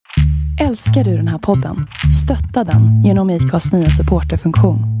Älskar du den här podden? Stötta den genom IKAs nya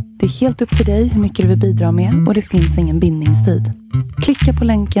supporterfunktion. Det är helt upp till dig hur mycket du vill bidra med och det finns ingen bindningstid. Klicka på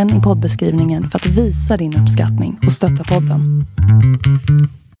länken i poddbeskrivningen för att visa din uppskattning och stötta podden.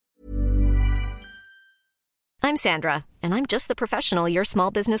 I'm Sandra, and I'm just the professional your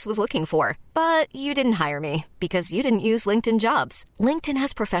small business was looking for. But you didn't hire me because you didn't use LinkedIn Jobs. LinkedIn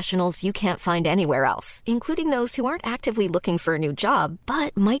has professionals you can't find anywhere else, including those who aren't actively looking for a new job,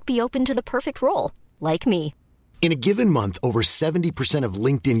 but might be open to the perfect role, like me. In a given month, over 70% of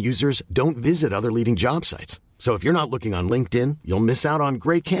LinkedIn users don't visit other leading job sites. So if you're not looking on LinkedIn, you'll miss out on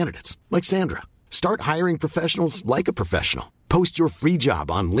great candidates like Sandra. Start hiring professionals like a professional. Post your free job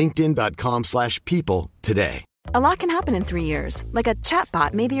on linkedin.com/people today. A lot can happen in 3 years, like a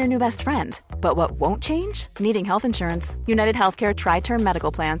chatbot may be your new best friend. But what won't change? Needing health insurance. United Healthcare Tri-Term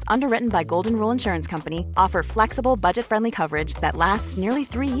Medical Plans, underwritten by Golden Rule Insurance Company, offer flexible, budget-friendly coverage that lasts nearly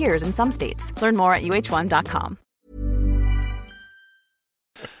 3 years in some states. Learn more at uh1.com.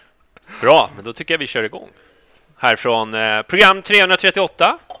 Bra, men då tycker jag vi kör igång. Här från program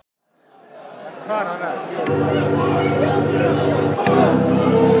 338.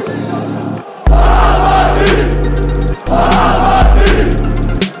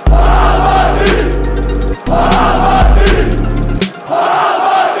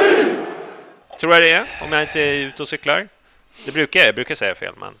 Tror jag det är, om jag inte är ute och cyklar. Det brukar säga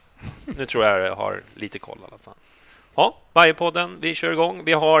fel, men nu tror jag har lite koll i alla fall. Ja, Bajenpodden, vi kör igång.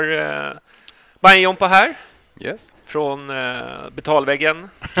 Vi har Bajen-Jompa här. Yes. Från betalväggen.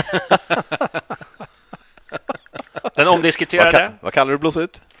 Den omdiskuterade. Vad kallar du blås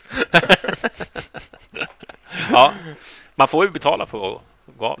ut? Ja, man får ju betala för att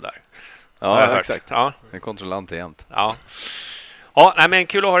gå av där. Ja, exakt. Ja. En kontrollant är jämt. Ja. Ja, nej, men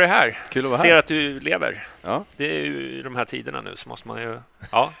kul att ha dig här. Kul att vara ser här. Att du lever. Ja. Det är ju i de här tiderna nu så måste man ju...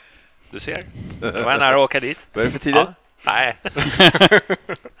 Ja, du ser. Det var nära att åka dit. Vad är det för tider? Ja. Nej.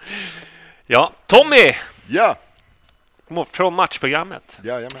 Ja, Tommy! Ja. Från matchprogrammet.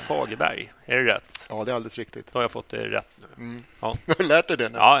 Jajamän. Fagerberg, är det rätt? Ja, det är alldeles riktigt. Då har jag fått det rätt nu. Ja. Jag har lärt dig det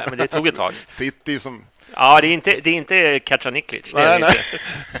nu. Ja, men det tog ett tag. City som... Ja, det är inte Kacaniklic. Det är nej.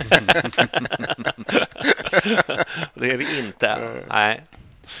 Det är det inte. Nej.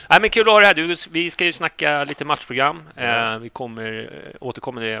 Nej, men kul att ha det här. Vi ska ju snacka lite matchprogram. Vi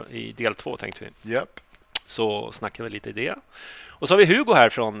återkommer det i del 2, tänkte vi. Japp. Så snackar vi lite i det. Och så har vi Hugo här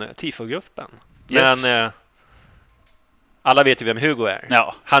från Tifo-gruppen. Yes. Men alla vet ju vem Hugo är.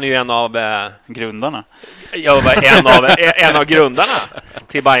 Ja. Han är ju en av grundarna. En av grundarna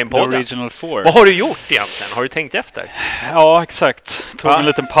till Bajenpodden. Original Four. Vad har du gjort egentligen? Har du tänkt efter? Ja, exakt. Tog en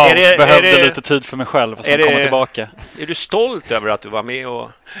liten paus. Behövde lite tid för mig själv och sen komma tillbaka. Är du stolt över att du var med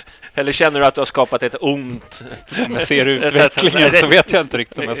eller känner du att du har skapat ett ont? Om jag ser utvecklingen så vet jag inte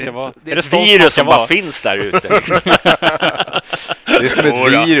riktigt om jag ska vara. Det är det virus som bara finns där ute. Det är som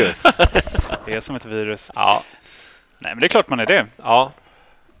ett virus. Det är som ett virus. Ja. Nej, men det är klart man är det. Ja.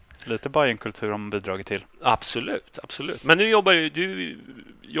 Lite Bajen-kultur har man bidragit till. Absolut. Men nu du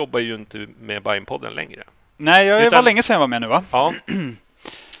jobbar ju inte med Bajenpodden längre. Nej, jag var länge sedan jag var med nu, va? Ja.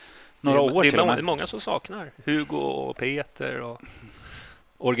 Några år till och med. Det är många som saknar Hugo och Peter och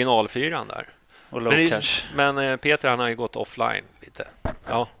originalfyran där. Och Low-Cash. Men Peter, han har ju gått offline lite.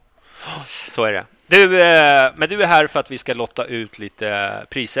 Ja, så är det. Men du är här för att vi ska lotta ut lite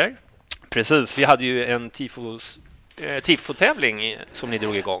priser. Precis. Vi hade ju en tifo-tävling som ni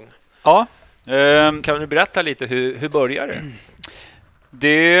drog igång. Ja. Kan du berätta lite hur började det?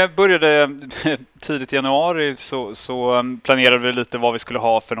 Det började tidigt i januari, så planerade vi lite vad vi skulle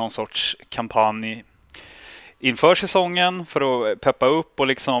ha för någon sorts kampanj inför säsongen för att peppa upp och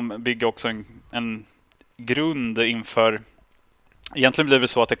liksom bygga också en grund inför. Egentligen blir det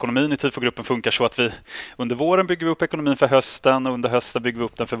så att ekonomin i Tifo-gruppen funkar så att vi under våren bygger vi upp ekonomin för hösten och under hösten bygger vi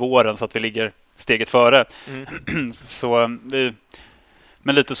upp den för våren så att vi ligger steget före. Så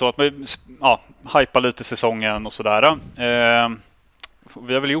men lite så att vi hypar lite säsongen och sådär.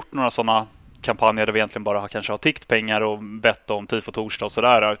 Vi har väl gjort några sådana kampanjer där vi egentligen bara kanske har tickt pengar och bett om Tifo torsdag och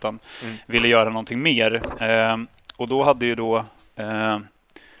sådär, utan ville göra någonting mer. Och då hade ju då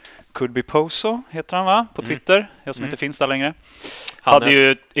Could Be Poso heter han, va? På Twitter. Jag som inte finns där längre. Hannes. Hade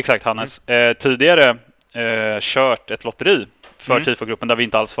ju, exakt, Hannes. Tidigare kört ett lotteri för Tifo-gruppen där vi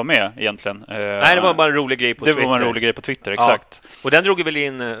inte alls var med egentligen. Nej, det var bara en rolig grej på Twitter. Det var en rolig grej på Twitter, exakt. Ja. Och den drog väl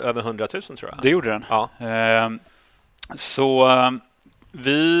in över 100 000, tror jag. Det gjorde den. Ja. Så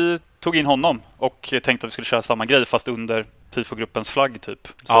vi tog in honom och tänkte att vi skulle köra samma grej fast under Tifo-gruppens flagg typ.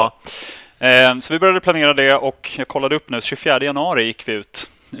 Så. Ja. Så vi började planera det och jag kollade upp nu, 24 januari gick vi ut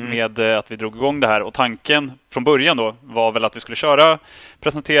med att vi drog igång det här. Och tanken från början då var väl att vi skulle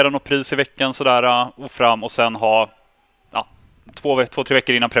presentera något pris i veckan sådär och fram och sen ha 2-3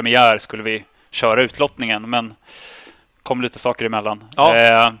 veckor innan premiär skulle vi köra utlottningen, men kom lite saker emellan.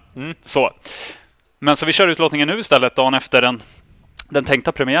 Så. Men så vi kör utlottningen nu istället dagen efter den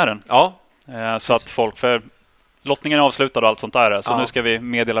tänkta premiären. Ja. Så att för lottningen är avslutad och allt sånt där. Så nu ska vi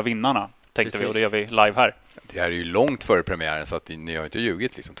meddela vinnarna, tänkte vi, och det gör vi live här. Det här är ju långt före premiären, så att ni har inte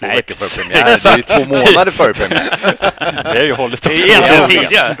ljugit liksom. 2 Nej, veckor före premiären. Det är ju 2 månader före premiären. Vi har ju hållit upp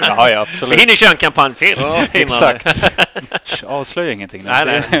tidigare. Ja, absolut. Vi hinner köra en kampanj till. Ja, exakt. Avslöja ingenting.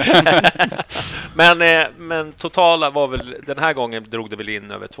 Nej. Men totala var väl, den här gången drog det väl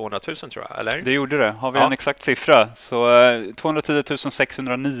in över 200 000 tror jag, eller? Det gjorde det. Har vi en exakt siffra, så 210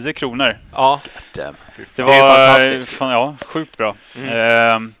 609 kronor. Ja. Det var sjukt bra.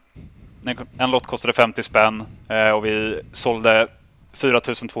 En lott kostade 50 spänn och vi sålde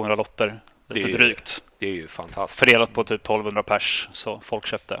 4200 lotter. Lite drygt. Det är ju fantastiskt. Fördelat på typ 1200 pers, så folk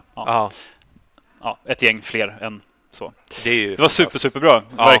köpte. Ja, ett gäng fler än så. Det var superbra,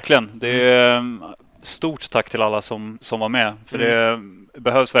 verkligen. Det är stort tack till alla som var med. För det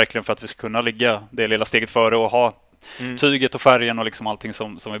behövs verkligen för att vi ska kunna ligga det lilla steget före och ha tyget och färgen och liksom allting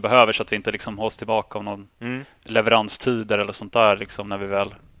som vi behöver, så att vi inte liksom hålls tillbaka av någon leveranstider eller sånt där liksom, när vi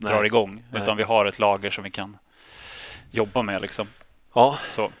väl drar igång. Utan vi har ett lager som vi kan jobba med liksom. Ja,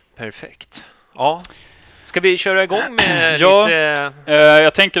 så. Perfekt. Ja. Ska vi köra igång med lite...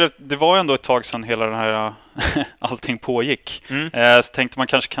 Jag tänker att det var ändå ett tag sedan hela den här allting pågick. Så tänkte man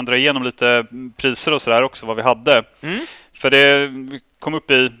kanske kan dra igenom lite priser och sådär också, vad vi hade. För det kom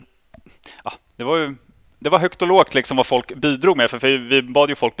upp i... Det var högt och lågt liksom vad folk bidrog med. För vi bad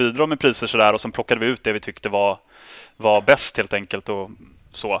ju folk bidra med priser sådär, och sen plockade vi ut det vi tyckte var bäst helt enkelt och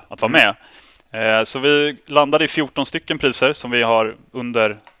så att vara med. Så vi landade i 14 stycken priser som vi har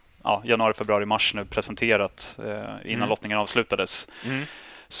under januari, februari, mars nu presenterat innan lottningen avslutades.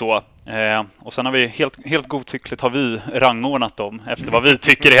 Så, och sen har vi helt godtyckligt har vi rangordnat dem efter vad vi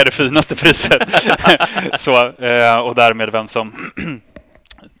tycker är det finaste priset. Så, och därmed vem som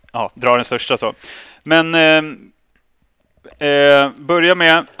drar den största. Så. Men börja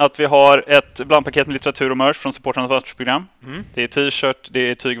med att vi har ett blandpaket med litteratur och merch från supportrarnas matchprogram. Det är t-shirt, det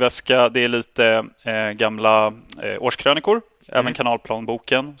är tygväska, det är lite gamla årskrönikor, även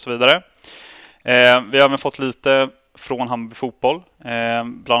kanalplanboken och så vidare. Vi har även fått lite från Hammarby Fotboll,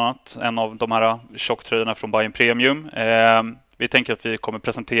 bland annat en av de här tjocktröjorna från Bayern Premium. Vi tänker att vi kommer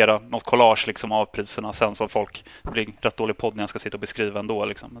presentera något collage liksom av priserna sen, så folk, det blir rätt dålig podd när jag ska sitta och beskriva ändå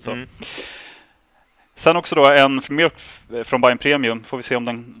liksom. Så. Sen också då en från Bayern Premium, får vi se om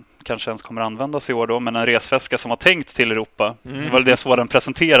den kanske ens kommer användas i år då, men en resväska som var tänkt till Europa. Det var det så den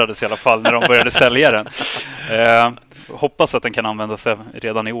presenterades i alla fall när de började sälja den. Hoppas att den kan användas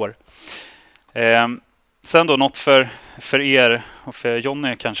redan i år. Sen då något för er och för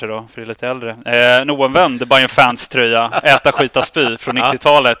Jonny kanske då, för det är lite äldre. En oanvänd Bayern Fans tröja, äta, skita, spy från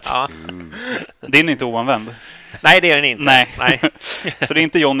 90-talet. Din är inte oanvänd. Nej, det är den inte. Nej. Så det är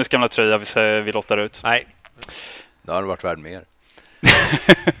inte Jonnys gamla tröja vi lottar ut. Nej. Det har varit värd mer.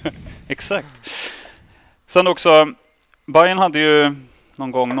 Exakt. Sen också, Bayern hade ju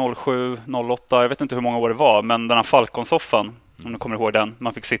någon gång 07-08, jag vet inte hur många år det var, men den här Falcon-soffan, om du kommer ihåg den,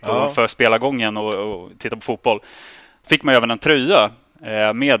 man fick sitta för spelargången och titta på fotboll. Fick man även en tröja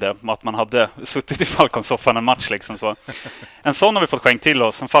med det, att man hade suttit i Falcon-soffan en match liksom så. En sån har vi fått skänkt till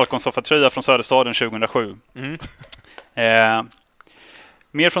oss, en Falcon-soffa-tröja från Söderstaden 2007.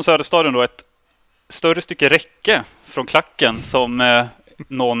 Mer från Söderstaden då, ett större stycke räcke från klacken som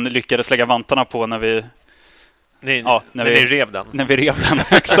någon lyckades lägga vantarna på när vi när vi rev den. När vi rev den,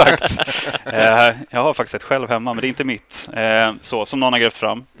 exakt. Jag har faktiskt ett själv hemma, men det är inte mitt. Så, som någon har grävt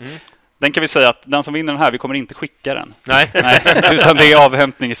fram. Den kan vi säga att den som vinner den här, vi kommer inte skicka den. Nej. Utan det är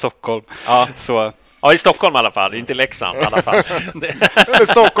avhämtning i Stockholm. Ja. Så. Ja, i Stockholm i alla fall, inte Leksand i alla fall. Eller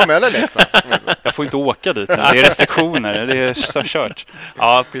Stockholm eller Leksand. Jag får inte åka dit nu. Det är restriktioner, det är så kört.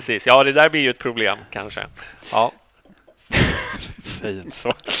 Ja, precis. Ja, det där blir ju ett problem kanske. Ja. Säg inte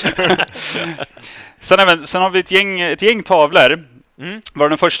så. Sen har vi ett gäng tavlor. Var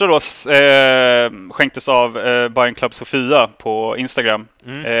den första då skänktes av Bayern Club Sofia på Instagram.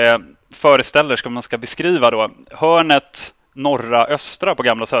 Föreställer, ska man ska beskriva då, hörnet norra östra på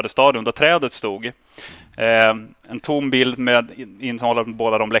gamla Söderstadion där trädet stod. En tom bild med innehållande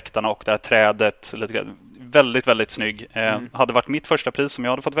båda de läktarna och det här trädet. Väldigt, väldigt snygg. Hade varit mitt första pris som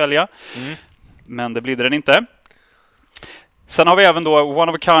jag hade fått välja. Men det blev den inte. Sen har vi även då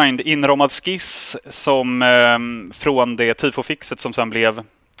One of a Kind inramad skiss som från det tifofixet som sen blev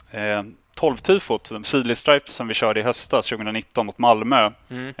 12-tifot, Seedley Stripes som vi körde i höstas 2019 mot Malmö.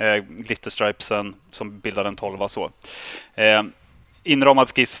 Glitterstripesen som bildade en 12 så.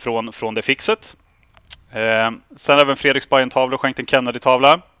 Inramad skiss från det fixet. Sen även Fredriksbergen-tavla och skänkt en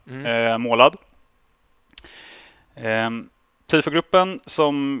Kennedy-tavla målad. Tifogruppen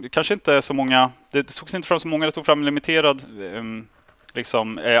som kanske inte är så många, det togs inte fram så många, det tog fram en limiterad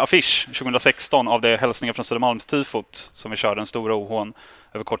affisch 2016 av det hälsningar från Södermalms-tifot som vi körde den stora OH:n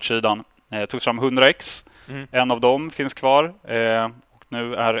över kortsidan. Togs fram 100x. En av dem finns kvar och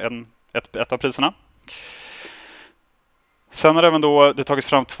nu är ett av priserna. Sen har även då det tagits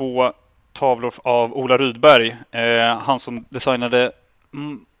fram 2 tavlor av Ola Rydberg. Han som designade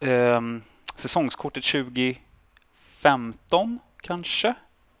säsongskortet 2015 kanske, om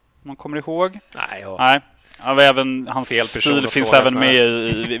man kommer ihåg. Nej. Ja, även hans stil finns även med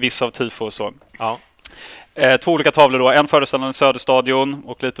i vissa av tifo och så. Ja. 2 olika tavlor då. En föreställande Söderstadion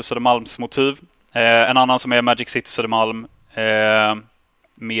och lite Södermalms motiv. En annan som är Magic City Södermalm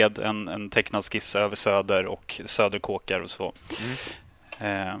med en tecknad skiss över Söder och Söderkåkar och så.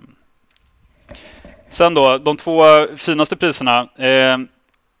 Sen då, de 2 finaste priserna.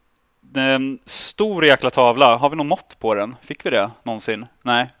 En stor jäkla tavla. Har vi någon mått på den? Fick vi det någonsin?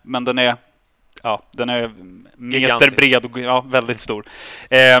 Nej, men den är meter bred och väldigt stor.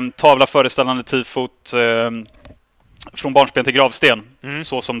 Tavla föreställande tifot från barnsben till gravsten.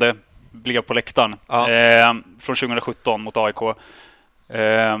 Så som det blev på läktaren. Från 2017 mot AIK.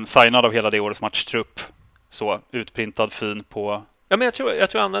 Signad av hela det årets matchtrupp. Så utprintad fin på... Ja, men jag tror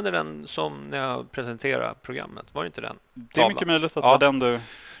jag använde den som när jag presenterade programmet. Var det inte den? Det är mycket möjligt att det var den du...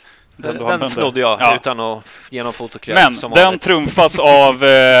 Den snodde jag utan att ge någon fotokräft. Men som den vanligt. trumfas av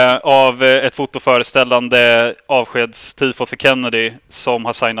ett foto föreställande avskedstifot för Kennedy som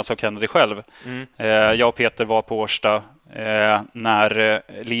har signats av Kennedy själv. Jag och Peter var på Årsta när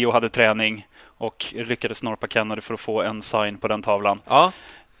Leo hade träning och lyckades snorpa Kennedy för att få en sign på den tavlan. Ja.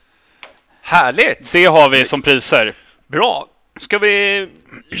 Härligt! Det har vi som priser. Bra! Ska vi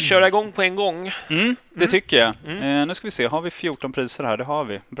köra igång på en gång? Det tycker jag. Nu ska vi se, har vi 14 priser här? Det har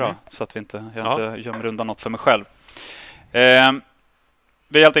vi. Bra, så att jag inte gömmer undan något för mig själv.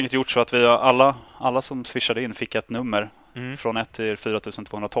 Vi har helt enkelt gjort så att vi alla som swishade in fick ett nummer från 1 till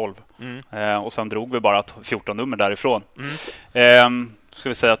 4212. Och sen drog vi bara 14 nummer därifrån. Ska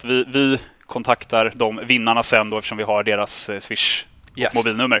vi säga att vi kontaktar de vinnarna sen då, eftersom vi har deras Swish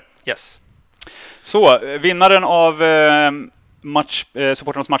mobilnummer. Yes. Så, vinnaren av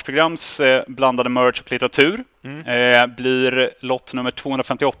supporternas matchprograms blandade merch och litteratur blir lott nummer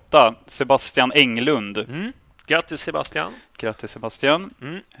 258, Sebastian Englund. Grattis Sebastian. Grattis Sebastian.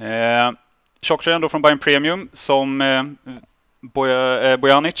 Tjocktröjan då från Bayern Premium som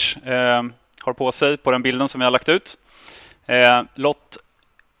Bojanic har på sig på den bilden som vi har lagt ut. Lott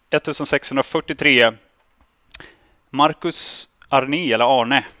 1643. Marcus Arne eller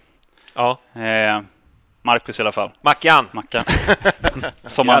Arne. Ja. Marcus i alla fall. Mackan.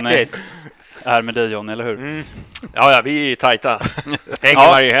 Som han är med dig John, eller hur? Ja, vi är tajta.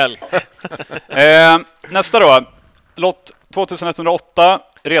 Hänger varje helg. Nästa då. Lott 2108.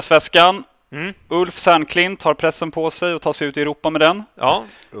 Resväskan. Ulf Sernklint har pressen på sig och tar sig ut i Europa med den. Ja.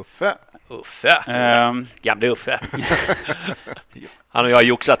 Uffe. Gamle Uffe. Han och jag har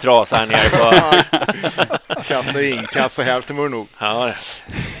joxat tras här nere på... Kasta inkast och hälften var det nog. Ja.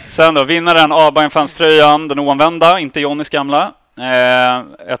 Sen då, vinnaren av Bayern Fans-tröjan, den oanvända, inte Johnnys gamla.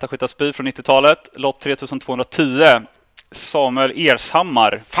 Äta skita spy från 90-talet. Lott 3210. Samuel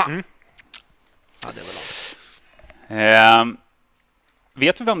Ershammar. Fan. Ja, det var långt.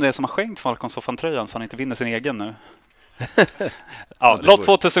 Vet vi vem det är som har skänkt Falcon-soffan-tröjan så han inte vinner sin egen nu? Lott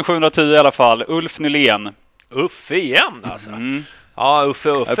 2710 i alla fall. Ulf Nylén. Uffe igen alltså. Ja,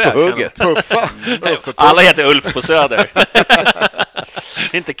 Uffe. På hugget. Puffa. Alla heter Ulf på Söder.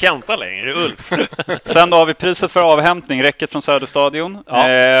 Inte Kenta längre, Ulf. Sen då har vi priset för avhämtning. Räcket från Söderstadion.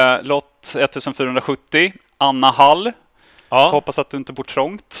 Lott 1470. Anna Hall. Ja. Hoppas att du inte bor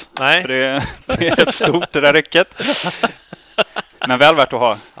trångt. Nej. För det är ett stort det där räcket. Men väl värt att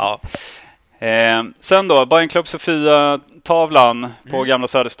ha. Ja. Sen då, Bayern Club Sofia-tavlan på Gamla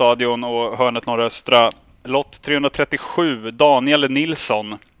Söderstadion och hörnet norröstra. Lott 337, Daniel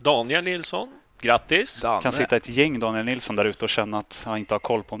Nilsson. Daniel Nilsson, grattis. Danne. Kan sitta ett gäng Daniel Nilsson där ute och känna att han inte har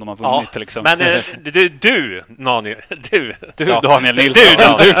koll på om de har vunnit till exempel. Men du Daniel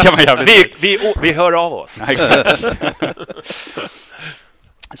Nilsson. Du kan man jävligt. Vi hör av oss. Ja, exakt.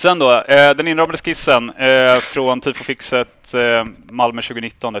 Sen då, den inramade skissen från Tifofixet Malmö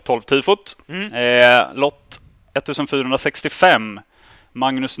 2019, 12 tifot. Lott 1465,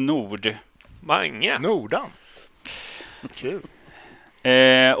 Magnus Nord. Mange. Nordan. Kul.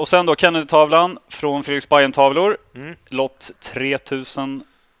 Och sen då Kennedy-tavlan från Fredriks Bajen-tavlor. Lott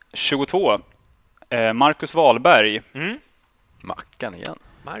 3022. Marcus Wahlberg. Mackan igen.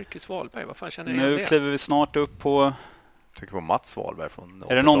 Marcus Wahlberg, vad fan känner jag igen Nu det? kliver vi snart upp på... Tycker på Mats Wahlberg från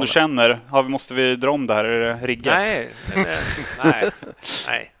Är det någon du 80-talet. känner? Måste vi dra om det här? Är det riggat?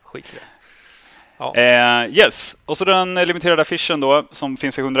 Nej, skit i det. Ja. Yes, och så den limiterade affischen då som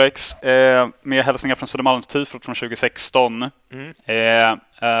finns i 100x med hälsningar från Södermalms Tifot från 2016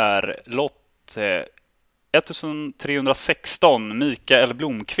 är lott 1316 Mikael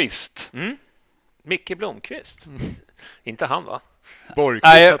Blomqvist. Micke Blomqvist. Inte han, va? Borgqvist.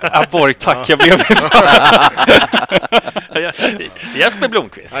 Nej, Borg, tack. Jag blev Jesper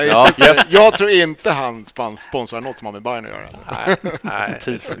Blomqvist. Nej, jag tror inte han sponsrar något som har med Bayern att göra. Nej.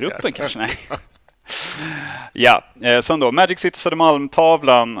 Tifogruppen kanske, nej. Ja, sen då Magic City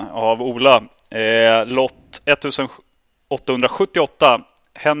Södermalm-tavlan av Ola. Lott 1878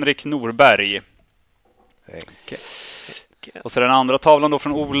 Henrik Norberg. Henke. Och så den andra tavlan då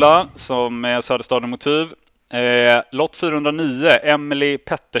från Ola som är Söderstaden-motiv. Lott 409 Emily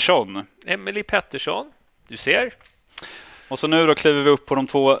Pettersson. Emily Pettersson, du ser. Och så nu då kliver vi upp på de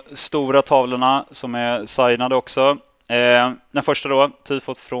två stora tavlorna som är signade också. Den första då,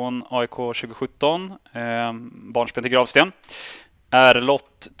 Tifot från AIK 2017, Barnsben till Gravsten, är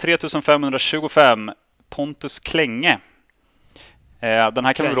lott 3525 Pontus Klänge. Den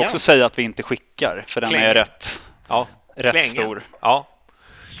här kan vi väl också säga att vi inte skickar, för den är rätt Klänge. stor. Ja.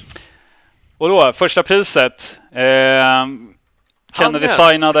 Och då, första priset. Kennedy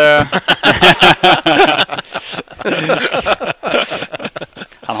signade...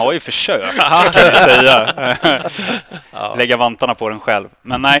 Han har ju försökt, kan jag säga. Lägga vantarna på den själv.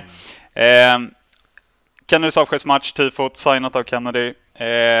 Men nej. Kennedys avskedsmatch, Tifot, signat av Kennedy.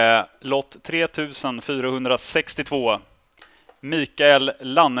 Lott 3462. Mikael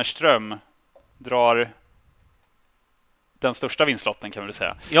Lannerström drar den största vinstlotten, kan vi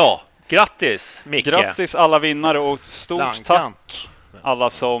säga. Ja, grattis Micke. Grattis alla vinnare och stort Lankan. tack alla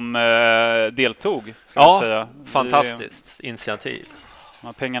som deltog. Ska jag säga. Fantastiskt initiativ. De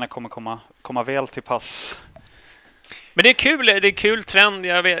här pengarna kommer komma väl till pass. Men det är kul trend.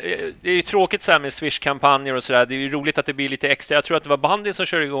 Jag vet, det är ju tråkigt så här med Swish-kampanjer och sådär. Det är ju roligt att det blir lite extra. Jag tror att det var bandy som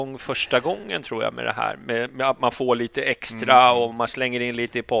körde igång första gången, tror jag, med det här. Med att man får lite extra och man slänger in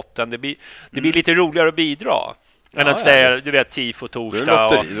lite i potten. Det blir lite roligare att bidra. Än att säga, du vet, tifo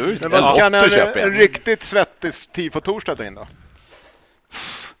torsdag. Men vad kan en riktigt svettig tifo torsdag ta in då?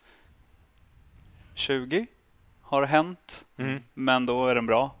 20 har hänt, men då är den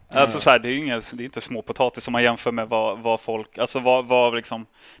bra. Alltså så här, det är inte små potatis som man jämför med vad folk, alltså vad liksom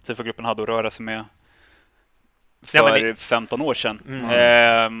tifogruppen hade att röra sig med för 15 år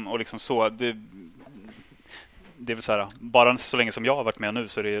sedan. Och liksom så, det är väl så här, bara så länge som jag har varit med nu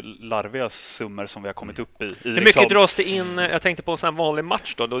så är det larviga summor som vi har kommit upp i. Hur mycket dras det in? Jag tänkte på en sån här vanlig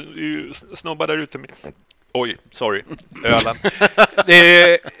match då är ju snobbar där ute med... Oj, sorry. Ölen.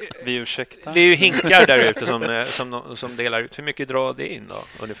 Vi ursäktar. Det är ju hinkar där ute som delar ut. Hur mycket drar det in då,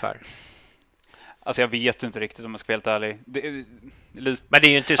 ungefär? Alltså jag vet inte riktigt om jag ska vara helt ärlig. Men det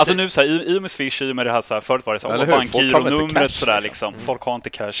är ju inte... Alltså nu så här, i och med Swish, i och med det här så här, förut var det så här, bankgironumret sådär liksom. Folk har inte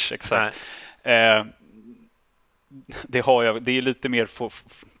cash, exakt. Det har jag, det är lite mer för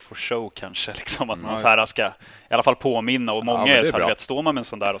show kanske liksom, att man så här ska i alla fall påminna, och många är så här, vet, står man med en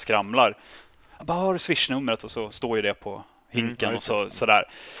sån där och skramlar, bara har du Swish-numret, och så står ju det på hinken och så där.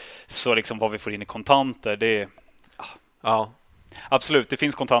 Så liksom vad vi får in i kontanter, det är absolut, det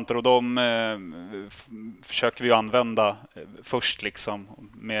finns kontanter, och de försöker vi använda först liksom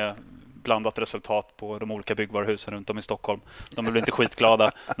med blandat resultat på de olika byggvaruhusen runt om i Stockholm. De blir inte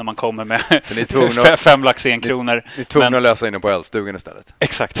skitglada när man kommer med 5 lax 1 kronor. Ni är tvungna att lösa in på eldstugan istället.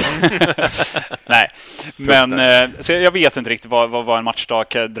 Exakt. Nej, men så jag vet inte riktigt vad en matchdag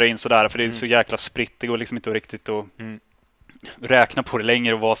kan dra in sådär, för det är så jäkla spritt. Det går liksom inte riktigt att räkna på det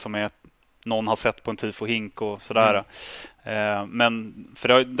längre och vad som är någon har sett på en tifo-hink och sådär. Men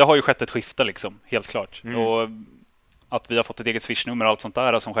för det har ju skett ett skifte liksom, helt klart. Och att vi har fått ett eget Swish-nummer och allt sånt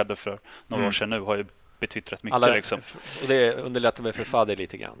där som skedde för några år sedan nu har ju betytt rätt mycket. Liksom. Och det underlättar väl för Fadde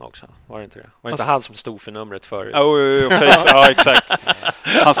lite grann också, var det inte det? Var det inte han som stod för numret förut? Ja, exakt.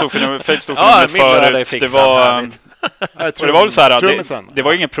 Han stod för numret förut. Det var... Och det var väl så här, det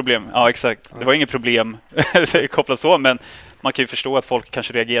var inget problem. Ja, exakt. Det var inget problem kopplat så, men man kan ju förstå att folk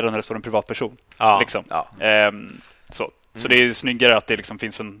kanske reagerar när det står en privatperson. Liksom. Så det är ju snyggare att det liksom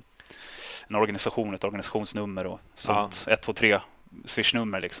finns en organisation, ett organisationsnummer och sånt. 123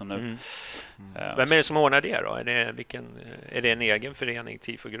 Swish-nummer liksom nu. Vem är det som ordnar det då? Är det en egen förening,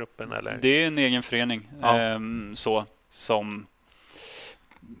 tifogruppen eller? Det är en egen förening så som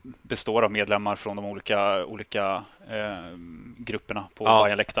består av medlemmar från de olika grupperna på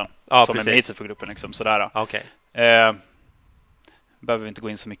Bajenläktaren som är med i TIFO-gruppen. Liksom, sådär. Okay. Behöver vi inte gå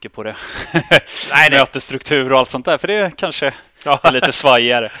in så mycket på det. Mötesstruktur och allt sånt där, för det kanske är lite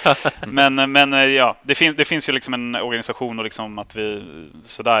svajigare. men ja, det finns ju liksom en organisation och liksom att vi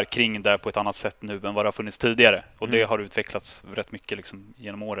sådär kring det på ett annat sätt nu än vad det har funnits tidigare. Och det har utvecklats rätt mycket liksom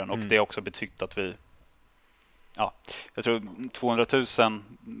genom åren. Och det har också betytt att vi jag tror 200 000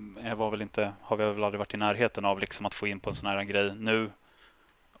 har vi väl aldrig varit i närheten av liksom att få in på en sån här grej. Nu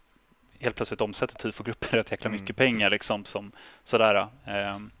helt plötsligt omsätter TIFO-grupper rätt jäkla mycket pengar liksom som sådär.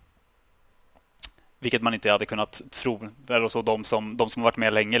 Vilket man inte hade kunnat tro. Eller så de som har varit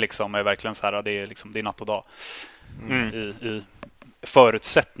med länge liksom är verkligen så här, det är natt och dag. I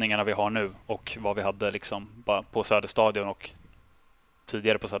förutsättningarna vi har nu och vad vi hade liksom bara på Söderstadion och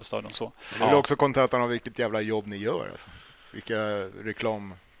tidigare på Söderstadion så. Det är också kontentan av vilket jävla jobb ni gör alltså. Vilka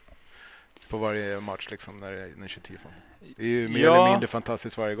reklam på varje match liksom när det kör tifon. Det är ju mer eller mindre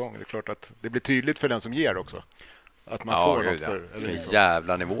fantastiskt varje gång. Det är klart att det blir tydligt för den som ger också. Att man får något för... Eller liksom.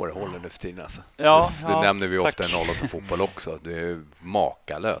 Jävla nivåer håller nu för tiden alltså. Det nämner vi ofta i 08 fotboll också. Det är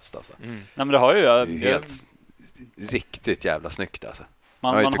makalöst alltså. Nej, men det har ju... Det är helt riktigt jävla snyggt alltså.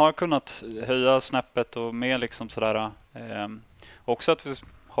 Man har kunnat höja snäppet och med liksom sådär... också att vi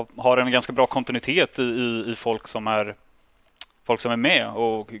har en ganska bra kontinuitet i folk som är med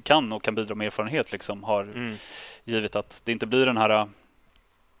och kan bidra med erfarenhet liksom har givet att det inte blir den här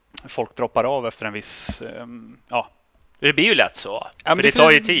folk droppar av efter en viss det blir ju lätt så. För det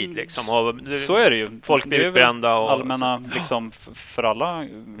tar ju tid liksom. Och så är det ju. Folk blir utbrända och allmänna liksom för alla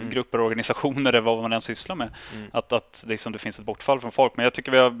grupper och organisationer vad man än sysslar med. Att liksom det finns ett bortfall från folk. Men jag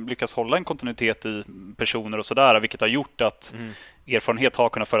tycker vi har lyckats hålla en kontinuitet i personer och sådär, vilket har gjort att erfarenhet har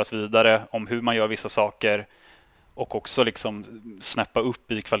kunnat föras vidare om hur man gör vissa saker och också liksom snäppa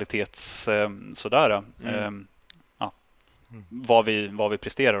upp i kvalitets sådär. Vad vi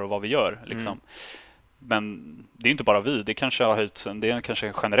presterar och vad vi gör liksom. Men det är inte bara vi, det kanske har höjts, det är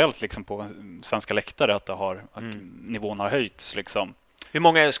kanske generellt liksom på svenska läktare att nivån har höjts liksom. Hur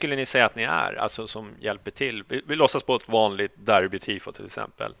många skulle ni säga att ni är, alltså som hjälper till? Vi låtsas på ett vanligt derby-tifo till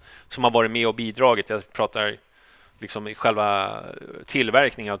exempel, som har varit med och bidragit. Jag pratar liksom i själva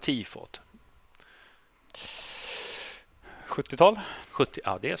tillverkningen av tifot. 70-tal? 70,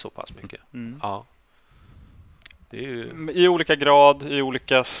 ja, det är så pass mycket. Ja. Det är ju... I olika grad, i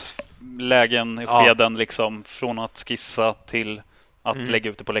olika lägen, skeden liksom, från att skissa till att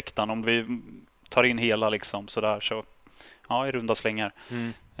lägga ut det på läktaren. Om vi tar in hela liksom sådär, så i runda slängar.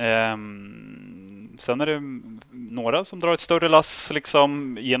 Sen är det några som drar ett större lass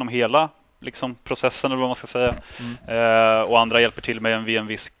liksom genom hela liksom processen eller vad man ska säga. Och andra hjälper till med vid en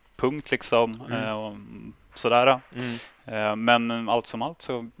viss punkt liksom. Och sådär. Men allt som allt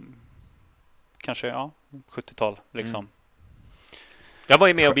så kanske 70-tal liksom. Jag var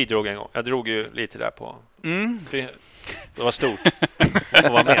ju med och bidrog en gång. Jag drog ju lite där på. Det var stort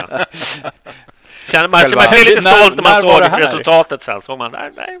att vara med. Man blev lite stolt när man såg resultatet sen. Så man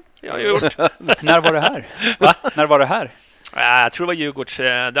nej, jag har gjort. När var det här? Va? När var det här? Jag tror det var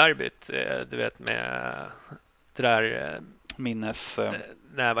Djurgårdsderbyt. Du vet med det där minnes...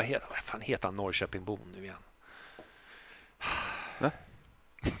 Nej, vad fan heter han? Norrköpingbon nu igen. Va?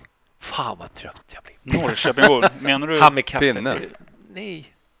 Fan vad trött jag blir. Norrköpingbon, menar du? Han med kaffe. Pinnen.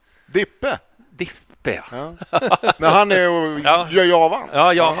 Nej. Dippe, ja. När han är och gör Javan.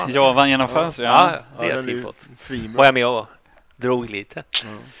 Ja, Javan. Javan genom fönstret. Ja, det är tifot. Var jag med och drog lite.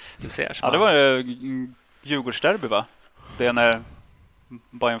 Du ser, det var Djurgårdsderby, va? Det är när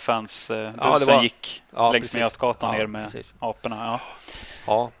Bajen-fans bussen gick längs med Götgatan ner med aporna.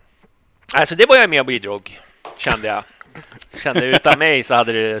 Ja. Alltså det var jag med och bidrog, kände jag. Utan mig så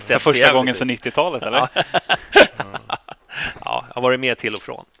hade det sett för första gången sedan 90-talet, eller? Ja, jag har varit med till och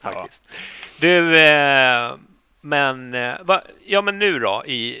från faktiskt. Du, men nu då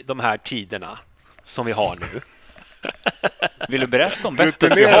i de här tiderna som vi har nu. Vill du berätta om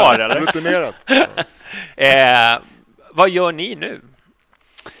bettet vi har, eller? Rutinerat. Vad gör ni nu?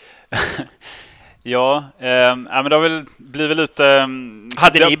 Men det har väl blivit lite...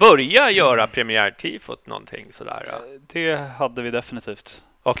 Hade ni börjat göra premiärtifot någonting sådär? Det hade vi definitivt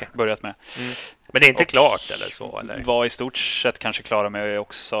börjat med. Men det är inte klart eller så? Eller? Var i stort sett kanske klara med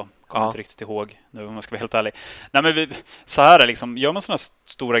också. Kommer inte riktigt ihåg nu om man ska vara helt ärlig. Nej, men så här är liksom, gör man sådana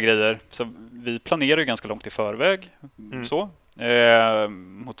stora grejer så vi planerar ju ganska långt i förväg. Så.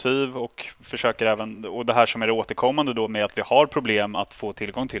 Motiv och försöker även, och det här som är det återkommande då med att vi har problem att få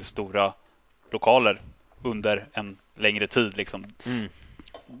tillgång till stora lokaler under en längre tid liksom.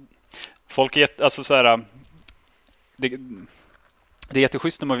 Folk är alltså så här, det är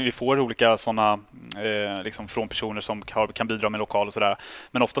jätteschysst när vi får olika sådana liksom från personer som kan bidra med lokal och sådär.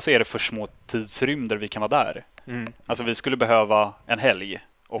 Men oftast är det för små tidsrymder vi kan vara där. Alltså vi skulle behöva en helg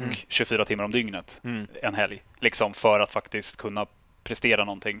och 24 timmar om dygnet en helg. Liksom för att faktiskt kunna prestera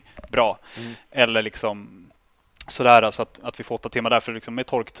någonting bra. Eller liksom sådär, så att vi får 8 timmar där för liksom med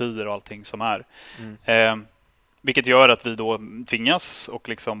torktider och allting som är. Vilket gör att vi då tvingas, och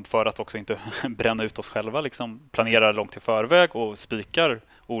liksom för att också inte bränna ut oss själva, liksom planerar långt i förväg och spikar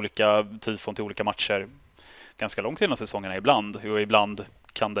olika tifon till olika matcher ganska långt innan säsongerna ibland. Och ibland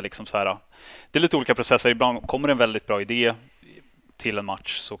kan det liksom så här, det är lite olika processer. Ibland kommer en väldigt bra idé till en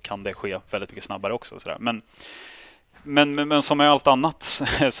match, så kan det ske väldigt mycket snabbare också. Så där. Men som med allt annat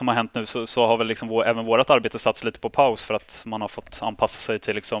som har hänt nu så har väl liksom även vårt arbete satts lite på paus för att man har fått anpassa sig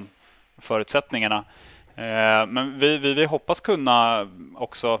till liksom förutsättningarna. Men vi hoppas kunna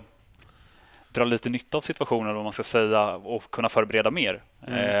också dra lite nytta av situationen, vad man ska säga, och kunna förbereda mer.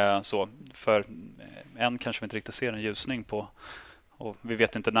 Så för än kanske vi inte riktigt ser en ljusning på, och vi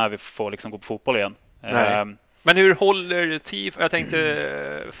vet inte när vi får liksom gå på fotboll igen. Men hur håller TIF? Jag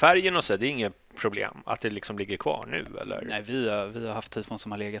tänkte färgen och så, det är inget problem att det liksom ligger kvar nu, eller? Nej, vi har haft tifon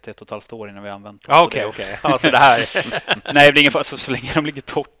som har legat 1,5 år innan vi har använt dem. Okej. Alltså det här. Nej, det blir ingen, alltså, så länge de ligger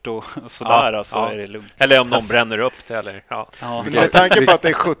torrt och sådär så är det lugnt. Eller om någon bränner upp det, eller? Med tanke på att det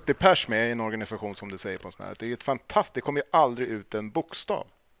är 70 pers med i en organisation som du säger på en sån här, det är ett fantastiskt, det kommer ju aldrig ut en bokstav.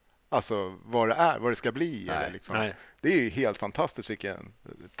 Alltså vad det är, vad det ska bli. Nej, eller liksom. nej. Det är ju helt fantastiskt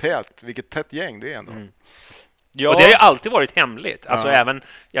vilket tätt gäng det är ändå. Ja. Och det har ju alltid varit hemligt. Alltså även,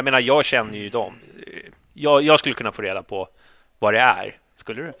 jag menar, jag känner ju dem. Jag skulle kunna få reda på vad det är.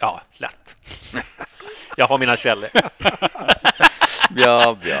 Skulle du? Ja, lätt. Jag har mina källor.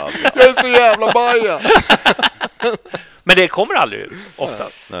 Ja. Jag är så jävla baja. Men det kommer aldrig ut,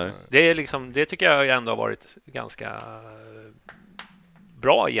 oftast. Nej. Det är liksom, det tycker jag ändå har varit ganska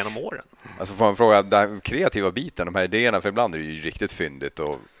bra genom åren. Alltså får man fråga, den kreativa biten, de här idéerna, för ibland är det ju riktigt fyndigt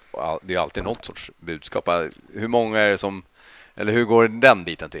och det är alltid något sorts budskap. Hur många är det som, eller hur går den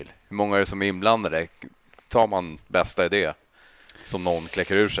biten till? Hur många är det som är inblandade? Tar man bästa idé som någon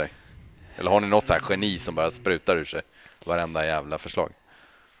kläcker ur sig? Eller har ni något så här geni som bara sprutar ur sig varenda jävla förslag?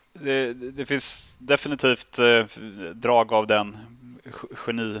 Det finns definitivt drag av den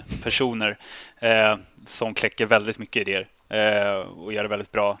genipersoner som kläcker väldigt mycket idéer och gör det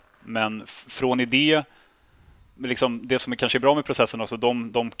väldigt bra. Men från idé, liksom det som är kanske bra med processen också,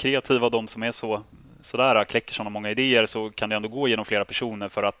 de kreativa, de som är sådär kläcker sådana många idéer, så kan det ändå gå genom flera personer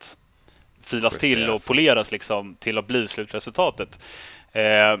för att filas till och poleras liksom, till att bli slutresultatet.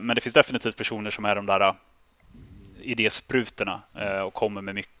 Men det finns definitivt personer som är de där idésprutorna och kommer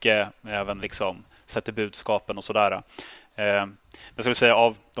med mycket, även liksom sätter budskapen och sådär. Jag skulle säga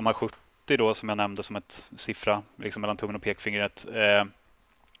av de här 70 då, som jag nämnde som ett siffra liksom mellan tummen och pekfingret,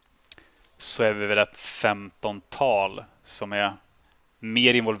 så är vi väl ett 15-tal som är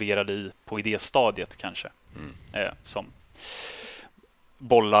mer involverade på idéstadiet kanske. Som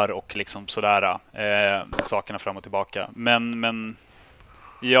bollar och liksom sådär sakerna fram och tillbaka. Men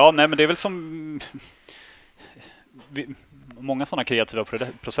ja, nej, men det är väl som många sådana kreativa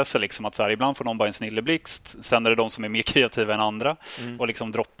processer liksom, att så här, ibland får någon bara en snilleblixt, sen är det de som är mer kreativa än andra och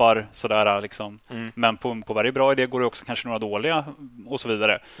liksom droppar sådär liksom. Men på varje bra idé går det också kanske några dåliga och så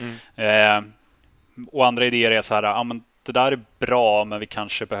vidare. Och andra idéer är så här, men det där är bra, men vi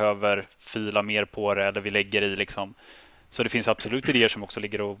kanske behöver fila mer på det, eller vi lägger i liksom. Så det finns absolut idéer som också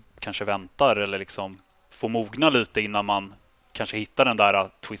ligger och kanske väntar eller liksom får mogna lite innan man kanske hittar den där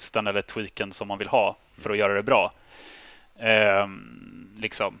twisten eller tweaken som man vill ha för att göra det bra.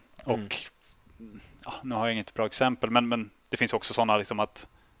 Liksom. Och nu har jag inget bra exempel, men det finns också sådana liksom, att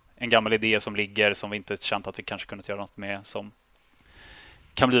en gammal idé som ligger som vi inte känt att vi kanske kunde göra något med, som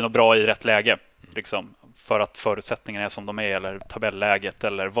kan bli något bra i rätt läge liksom, för att förutsättningarna är som de är, eller tabelläget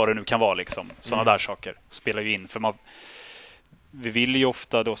eller vad det nu kan vara liksom. Sådana där saker spelar ju in, för vi vill ju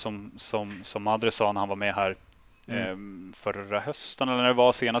ofta då, som Madre sa när han var med här förra hösten, eller när det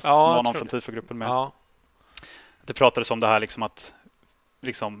var senast, någon från TIFO-gruppen med. Det pratades om det här liksom, att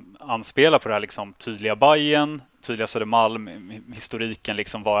liksom anspela på det här liksom, tydliga Bajen, tydliga Södermalm, historiken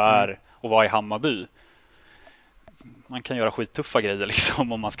liksom, vad är och vad är Hammarby. Man kan göra skittuffa grejer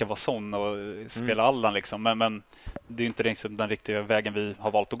liksom, om man ska vara sån och spela Allan liksom, men det är ju inte liksom den riktiga vägen vi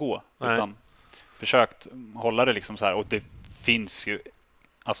har valt att gå. Nej. Utan försökt hålla det liksom så här, och det finns ju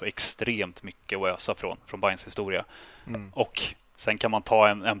alltså extremt mycket att ösa från Bajens historia. Och sen kan man ta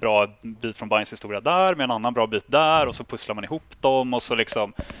en bra bit från Bajens historia där med en annan bra bit där, och så pusslar man ihop dem, och så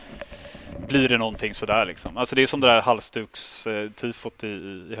liksom blir det någonting sådär liksom. Alltså det är som det där halsduks-tifot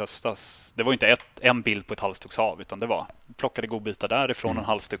i höstas. Det var inte en bild på ett halsdukshav, utan det var plockade godbitar därifrån, en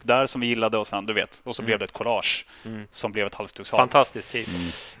halsduk där som vi gillade och sen, du vet, och så blev det ett collage som blev ett halsdukshav. Fantastiskt tifo,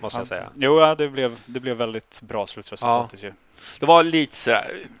 måste jag säga. Jo, ja, det blev väldigt bra slutresultatet ju. Det var lite så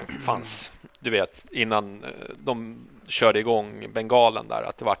här, fanns, du vet, innan de körde igång bengalen där,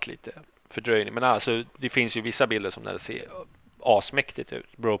 att det vart lite fördröjning. Men alltså, det finns ju vissa bilder som när det ser asmäktigt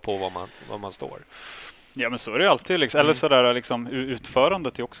ut, beror på var man står. Ja, men så är det alltid liksom. Eller sådär liksom,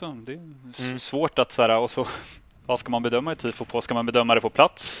 utförandet är också, det är svårt att sådär, och så vad ska man bedöma ett tifo på? Ska man bedöma det på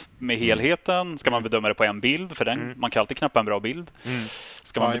plats med helheten? Ska man bedöma det på en bild? För den, man kan alltid knappa en bra bild.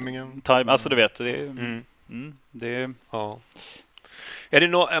 Ska Timingen. Alltså du vet, det ja. Är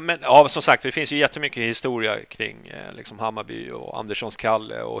det men ja, som sagt, det finns ju jättemycket historia kring liksom Hammarby och Anderssons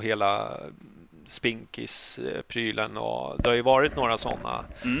Kalle och hela Spinkis-prylen, och det har ju varit några sådana.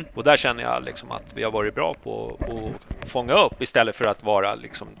 Och där känner jag liksom att vi har varit bra på att fånga upp istället för att vara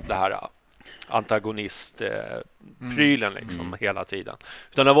liksom det här antagonist-prylen liksom hela tiden.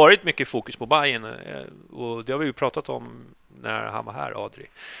 Utan det har varit mycket fokus på Bayern, och det har vi ju pratat om när han var här, Adri,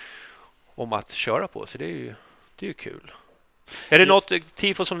 om att köra på, så det är ju kul. Är det något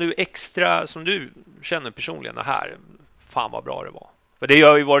tifo som du känner personligen här? Fan vad bra det var. För det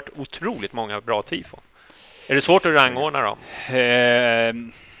har ju varit otroligt många bra tifon. Är det svårt att rangordna dem?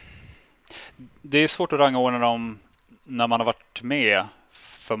 Det är svårt att rangordna dem när man har varit med,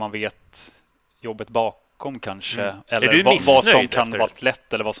 för man vet jobbet bakom kanske. Eller vad som kan ha varit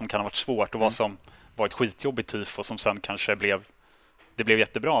lätt eller vad som kan ha varit svårt, och vad som var ett skitjobbigt tifo som sen kanske blev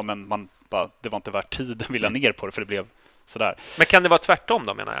jättebra, men det var inte värt tiden att vilja ner på det, för det blev sådär. Men kan det vara tvärtom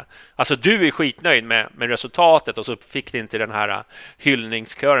då, menar jag? Alltså du är skitnöjd med resultatet, och så fick det inte den här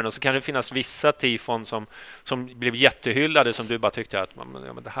hyllningskören, och så kan det finnas vissa tifon som blev jättehyllade som du bara tyckte att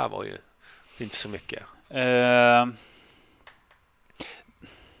men det här var ju inte så mycket.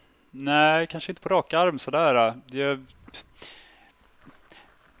 Nej, kanske inte på rak arm sådär.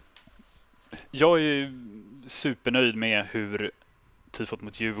 Jag är ju supernöjd med hur tifot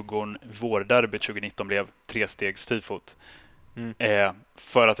mot Djurgården, vårderbyt 2019, blev 3-stegs-tifot.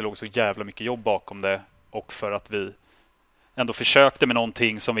 För att det låg så jävla mycket jobb bakom det, och för att vi ändå försökte med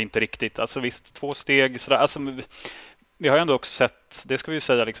någonting som vi inte riktigt, alltså visst, 2 steg sådär, alltså vi har ju ändå också sett, det ska vi ju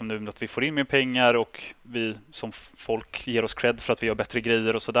säga liksom nu, att vi får in mer pengar och vi som folk ger oss cred för att vi gör bättre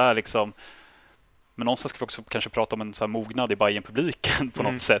grejer och sådär liksom. Men någonstans ska vi också kanske prata om en så här mognad i Bayern-publiken på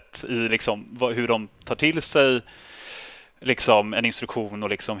något sätt, i liksom hur de tar till sig liksom en instruktion och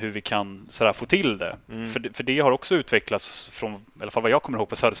liksom hur vi kan sådär få till det. För det har också utvecklats från, i alla fall vad jag kommer ihåg,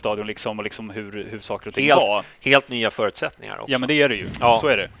 på Söderstadion liksom, och liksom hur saker och ting var. Helt nya förutsättningar också. Ja, men det är det ju. Ja. Så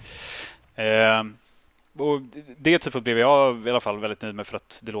är det. Och det typ blev jag i alla fall väldigt nöjd med, för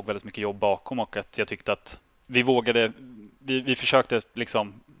att det låg väldigt mycket jobb bakom, och att jag tyckte att vi försökte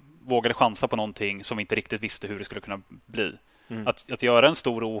liksom vågade chansa på någonting som vi inte riktigt visste hur det skulle kunna bli. Att göra en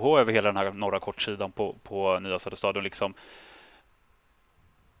stor OH över hela den här norra kortsidan på nya Söderstadion liksom,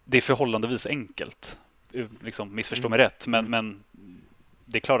 det är förhållandevis enkelt. Liksom, missförstå mig rätt, men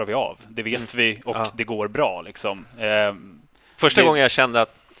det klarar vi av. Det vet vi, och det går bra liksom. Första gången jag kände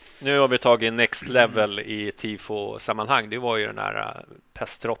att nu har vi tagit next level i tifo-sammanhang, det var ju den här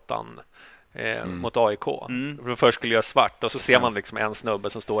pestrottan mot AIK. Först skulle jag svart, och så ser man liksom en snubbe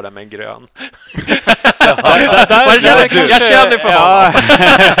som står där med en grön. Jag känner för honom.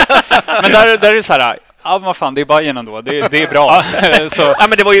 Men där är det så här, ja, vad fan, det är Bayern ändå. Det är bra. Så, ja,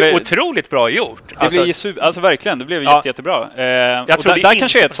 men det var ju otroligt bra gjort. Det blev alltså verkligen, det blev jättebra. Jag tror där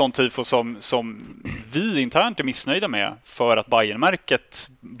kanske är ett sånt tifo som vi internt är missnöjda med, för att Bayern-märket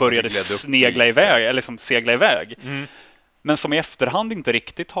började snegla iväg, eller liksom segla iväg. Men som i efterhand inte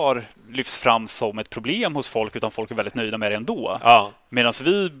riktigt har lyfts fram som ett problem hos folk, utan folk är väldigt nöjda med det ändå. Medan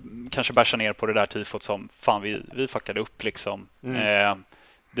vi kanske bärsar ner på det där tifot som fan, vi fuckade upp liksom.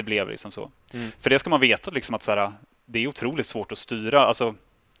 Det blev liksom så. För det ska man veta liksom, att så här, det är otroligt svårt att styra. Alltså,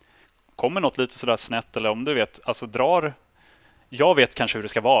 kommer något lite sådär snett, eller om du vet, alltså jag vet kanske hur det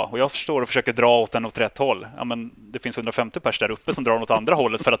ska vara, och jag förstår och försöker dra åt rätt håll. Ja, men det finns 150 pers där uppe som drar åt andra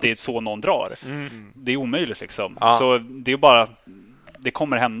hållet för att det är så någon drar. Det är omöjligt liksom. Så det är bara, det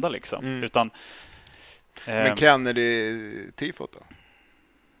kommer hända liksom. Utan, men Kennedy-tifot då?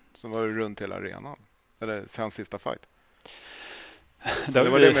 Som var runt hela arenan? Eller sen sista fight? Det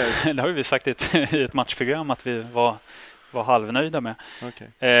har vi sagt i ett matchprogram att vi var halvnöjda med.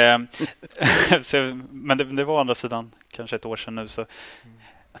 Men det var å andra sidan kanske ett år sedan nu, så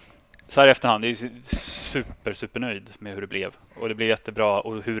här i efterhand är jag supernöjd med hur det blev, och det blev jättebra,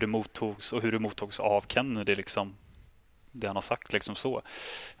 och hur det mottogs av Kennedy liksom. det han har sagt liksom så.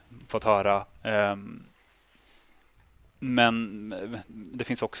 Fått höra. Men det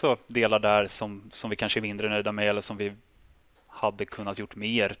finns också delar där som vi kanske är mindre nöjda med eller som vi hade kunnat gjort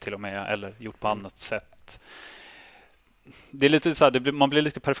mer till och med eller gjort på annat sätt. Det är lite så här, man blir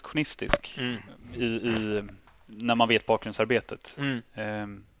lite perfektionistisk i när man vet bakgrundsarbetet.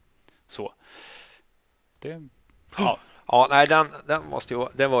 Så. Det nej,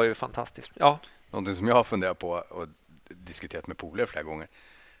 den var ju fantastisk. Ja. Någonting som jag har funderat på och diskuterat med polare flera gånger.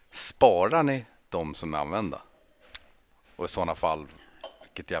 Sparar ni de som är använda? Och i sådana fall,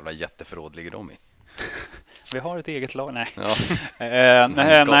 vilket jävla jätteförråd ligger de i? Vi har ett eget lag. Nej. Ja.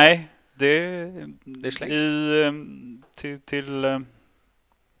 Nej. Det slängs.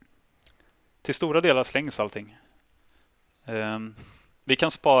 Till stora delar slängs allting. Vi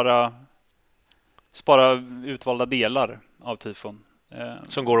kan spara utvalda delar av tifon.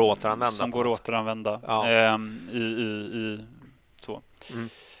 Som går att återanvända. Som går att återanvända. Ja. Så.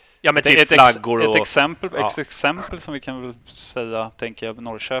 Ja, men typ flaggor och... Ett exempel som vi kan väl säga, tänker jag,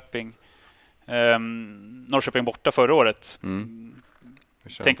 Norrköping. Norrköping borta förra året.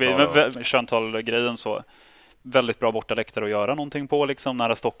 Tänker vi Schöntal-grejen så. Väldigt bra bortaläktare att göra någonting på. Liksom.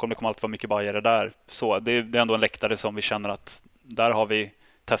 Nära Stockholm, det kommer alltid vara mycket bajare där. Så det är ändå en läktare som vi känner att där har vi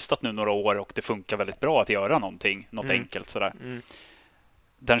testat nu några år och det funkar väldigt bra att göra någonting. Något enkelt sådär.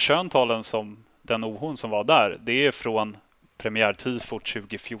 Den Schöntalen den ohon som var där, det är från premiärtifot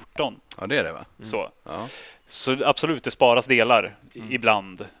 2014. Ja, det är det va? Så absolut, det sparas delar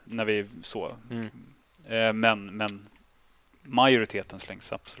ibland när vi så. Men majoriteten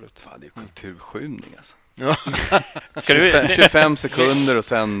slängs absolut. Fan, det är kulturskymning alltså. 25 sekunder och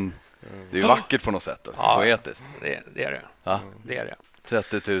sen det är ju vackert på något sätt då. Poetiskt. Det är det. Ja. Det är det.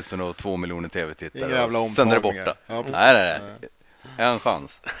 30 000 och 2 miljoner tv-tittare. Jävla sen är det borta. Ja, nej. En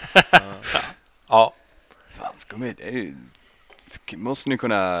chans. Ja. Fan, måste ni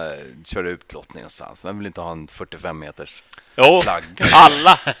kunna köra ut lottning någonstans? Vem vill inte ha en 45 meters flagga?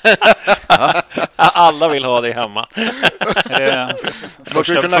 Alla vill ha det hemma.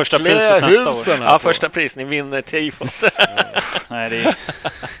 Första priset nästa år. Ja, första pris. Ni vinner tifot. Nej, det är...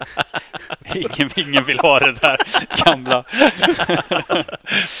 ingen vill ha det där gamla.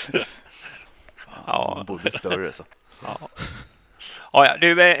 Ja, borde större så. Ja,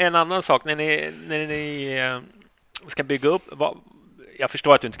 du, en annan sak när ni ska bygga upp, jag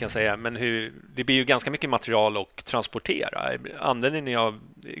förstår att du inte kan säga, men det blir ju ganska mycket material att transportera.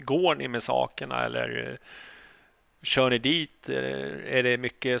 Går ni med sakerna eller kör ni dit? Är det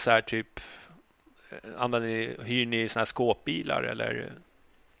mycket så här typ, hyr ni såna här skåpbilar eller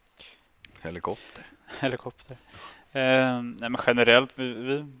helikopter? Nej, men generellt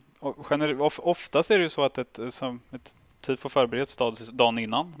oftast är det ju så att ett tifo förbereds dagen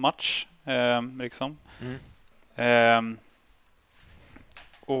innan match liksom.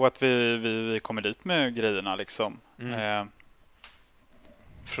 Och att vi kommer dit med grejerna liksom.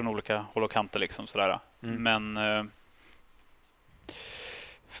 Från olika håll och kanter liksom sådär. Men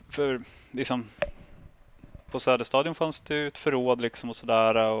för liksom på Söderstadion fanns det ett förråd liksom och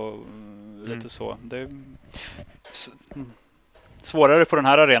sådär och lite så. Det är svårare på den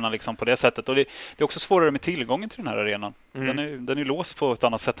här arenan liksom på det sättet, och det är också svårare med tillgången till den här arenan. Den är låst på ett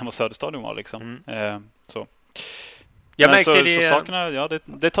annat sätt än vad Söderstadion var liksom. Så. Jag märker det. Så sakerna,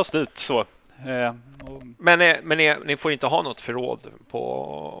 det tas dit så. Men ni får inte ha något förråd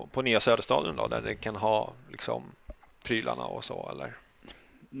på nya Söderstadion då, där ni kan ha liksom prylarna och så, eller?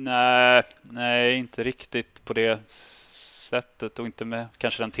 Nej, inte riktigt på det sättet, och inte med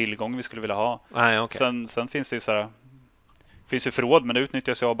kanske den tillgång vi skulle vilja ha. Nej, okay. Sen finns det ju så här, finns ju förråd, men det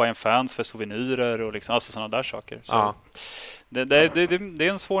utnyttjas ju av Bayern fans för souvenirer och liksom, alltså sådana där saker. Så det är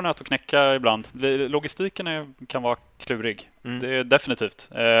en svår nöt att knäcka ibland. Logistiken kan vara klurig. Det är definitivt.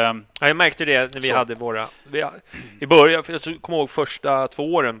 Jag märkte det när vi hade i början, för jag kommer ihåg första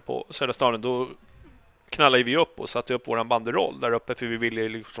 2 åren på Söderstadion, då knallade vi upp och satte upp våran banderoll där uppe, för vi ville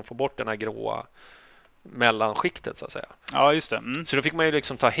liksom få bort den här gråa mellanskiktet så att säga. Ja, just det. Så då fick man ju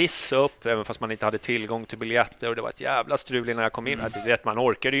liksom ta hiss upp även fast man inte hade tillgång till biljetter, och det var ett jävla strul när jag kom in. Man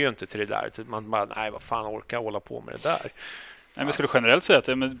orkade ju inte till det där. Man bara, nej, vad fan orkar jag hålla på med det där? Nej, men skulle generellt säga att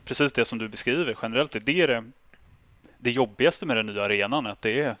det är precis det som du beskriver. Generellt är det jobbigaste med den nya arenan, att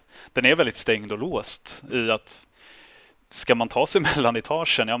den är väldigt stängd och låst i att ska man ta sig mellan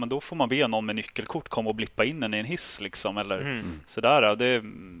etagen, ja men då får man be någon med nyckelkort komma och blippa in den i en hiss liksom, eller sådär. Det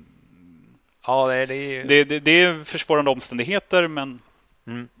är försvårande omständigheter, men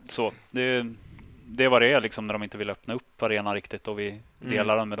så det är vad det är liksom, när de inte vill öppna upp arenan riktigt och vi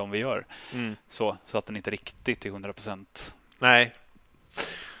delar den med dem vi gör. Så att den inte riktigt till 100%. Nej.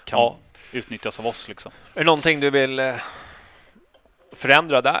 utnyttjas av oss liksom. Är det någonting du vill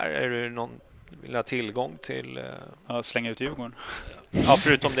förändra där? Är det någon vill ha tillgång till... Slänga ut Djurgården. Ja,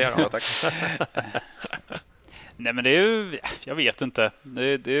 förutom det då. Ja, tack. Nej, men det är ju, jag vet inte.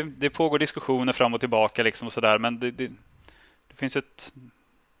 Det pågår diskussioner fram och tillbaka liksom och sådär, men det finns ett...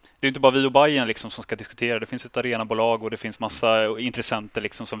 Det är inte bara vi och Bayern liksom som ska diskutera. Det finns ett arenabolag och det finns massa intressenter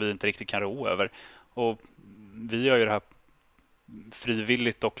liksom som vi inte riktigt kan ro över. Och vi gör ju det här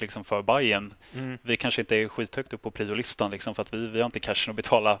frivilligt och liksom för Bayern. Vi kanske inte är skithögt upp på priolistan liksom, för att vi har inte cashen att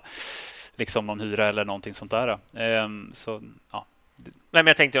betala liksom någon hyra eller någonting sånt där. Så ja. Nej, men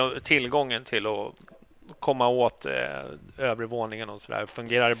jag tänkte tillgången till att komma åt övre våningen och sådär.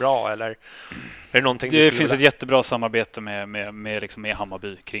 Fungerar det bra eller är det någonting det finns ett jättebra samarbete med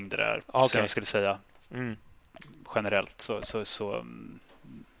Hammarby kring det där. Okay. Så jag skulle säga generellt så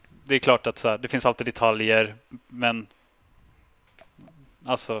det är klart att så här, det finns alltid detaljer, men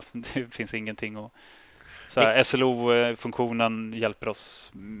alltså det finns ingenting och så här, SLO-funktionen hjälper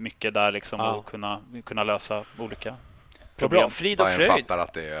oss mycket där liksom att kunna lösa olika problem. Bra, frid och Bayern fröjd. fattar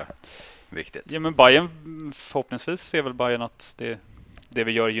att det är viktigt. Ja, men Bayern, förhoppningsvis ser väl Bayern att det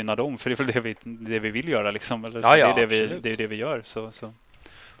vi gör gynnar dem, för det är väl det vi vill göra liksom. Eller, det är det vi gör, så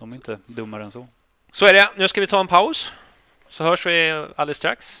de är inte dummare än så. Så är det. Nu ska vi ta en paus. Så hörs vi alldeles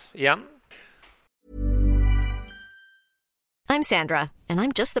strax igen. I'm Sandra, and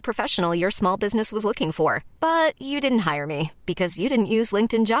I'm just the professional your small business was looking for. But you didn't hire me because you didn't use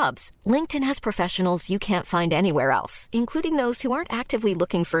LinkedIn Jobs. LinkedIn has professionals you can't find anywhere else, including those who aren't actively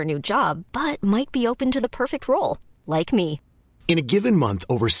looking for a new job, but might be open to the perfect role, like me. In a given month,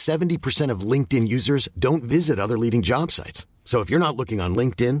 over 70% of LinkedIn users don't visit other leading job sites. So if you're not looking on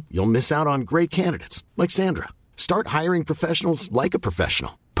LinkedIn, you'll miss out on great candidates like Sandra. Start hiring professionals like a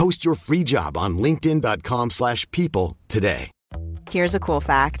professional. Post your free job on linkedin.com/people today. Here's a cool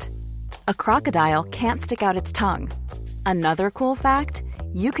fact. A crocodile can't stick out its tongue. Another cool fact,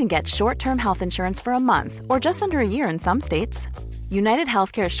 you can get short-term health insurance for a month or just under a year in some states. United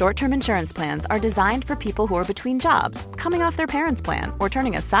Healthcare short-term insurance plans are designed for people who are between jobs, coming off their parents' plan, or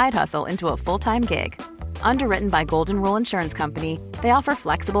turning a side hustle into a full-time gig. Underwritten by Golden Rule Insurance Company, they offer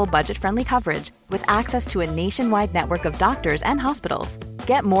flexible, budget-friendly coverage with access to a nationwide network of doctors and hospitals.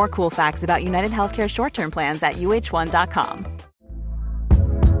 Get more cool facts about United Healthcare short-term plans at uh1.com.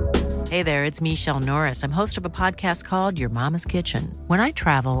 Hey there, it's Michelle Norris. I'm host of a podcast called Your Mama's Kitchen. When I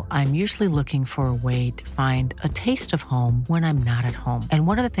travel, I'm usually looking for a way to find a taste of home when I'm not at home. And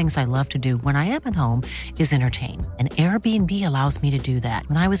one of the things I love to do when I am at home is entertain. And Airbnb allows me to do that.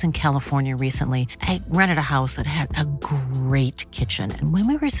 When I was in California recently, I rented a house that had a great kitchen. And when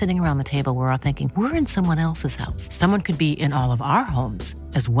we were sitting around the table, we were all thinking, we're in someone else's house. Someone could be in all of our homes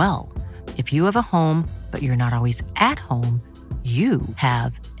as well. If you have a home, but you're not always at home, you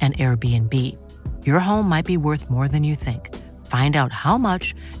have an Airbnb. Your home might be worth more than you think. Find out how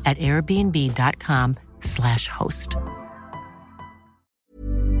much at airbnb.com/host.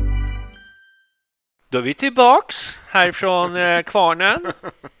 Då är vi tillbaks härifrån Kvarnen.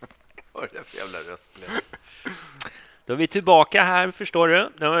 Vad är det för jävla röst? Då är vi tillbaka här, förstår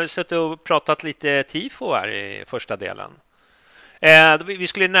du. Nu har vi suttit och pratat lite tifo här i första delen. Vi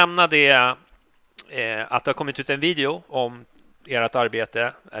skulle nämna det att det har kommit ut en video om ert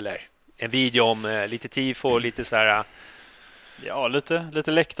arbete, eller en video om lite tifo och lite så här. Ja, lite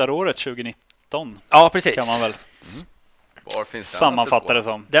läktaråret 2019. Ja, precis. Kan man väl Var finns sammanfatta det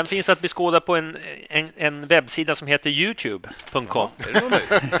som. Den finns att beskåda på en webbsida som heter youtube.com.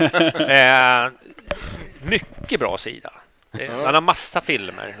 Mycket bra sida. Man har massa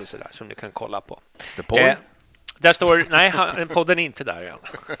filmer och så där som du kan kolla på. Där står, nej, podden är inte där än.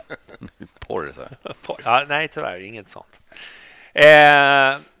 Porr, så ja, nej, tyvärr, inget sånt.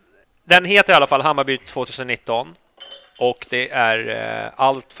 Den heter i alla fall Hammarby 2019 och det är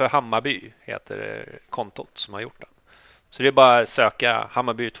Allt för Hammarby heter kontot som har gjort den. Så det är bara att söka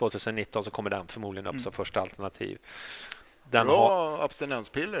Hammarby 2019 så kommer den förmodligen upp som första alternativ. Den bra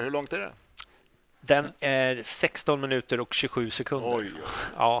abstinenspiller, hur långt är det? Den är 16 minuter och 27 sekunder. Oj.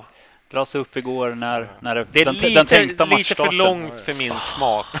 Ja. Dras upp igår när det är den tänkta matchstarten. Lite för långt för min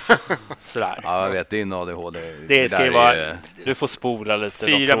smak. Sådär. Ja, jag vet, din ADHD. Det ska ju vara... Du får spola lite.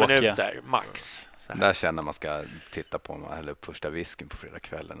 4 minuter, max. Där känner man ska titta på eller första visken på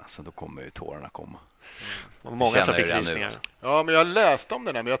fredagskvällen. Så då kommer ju tårarna komma. Och många som fick rysningar. Ja, men jag läste om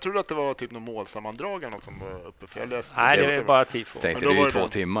den här, men jag trodde att det var typ någon målsammandrag eller något som var uppe. För jag läste nej, det är bara tifo. Tänkte det är ju 2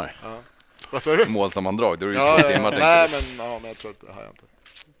 timmar. Ja. Vad sa du? Målsammandrag, då är det ju 2 timmar. Nej, men jag tror att det har jag inte.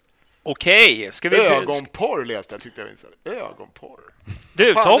 Okej, ska vi... Ögonporr läste jag, tyckte jag minns. Ögonporr.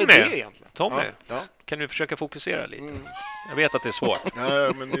 Du, Tommy. Tommy, Ja. kan du försöka fokusera lite? Jag vet att det är svårt.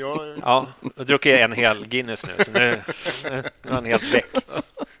 Ja, men jag... Ja, jag druckit en hel Guinness nu, så nu är han helt väck.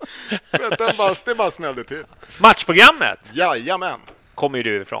 Det bara smällde till. Matchprogrammet Jajamän. kommer ju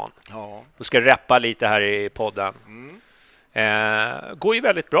du ifrån. Ja. Du ska rappa lite här i podden. Går ju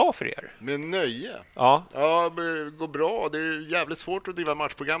väldigt bra för er. Med nöje. Ja. Ja, det går bra. Det är jävligt svårt att driva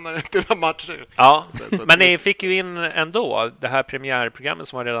matchprogram när det inte är matcher. Ja, Så men ni fick ju in ändå det här premiärprogrammet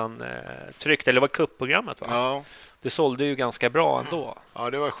som var redan tryckt, eller var kuppprogrammet, va? Ja. Det sålde ju ganska bra ändå. Ja,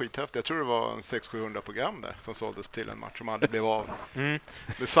 det var skithäftigt. Jag tror det var 600-700 program där som såldes till en match som aldrig blev av.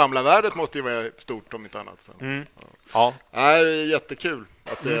 Det samlarvärdet måste ju vara stort om inte annat. Så. Ja. Nej, jättekul.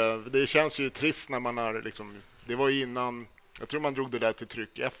 Att det känns ju trist när man har liksom... Det var ju innan... Jag tror man drog det där till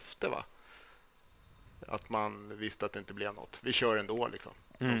tryck efter, va? Att man visste att det inte blev något. Vi kör ändå liksom.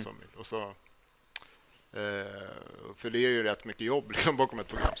 Och så, för det är ju rätt mycket jobb liksom, bakom ett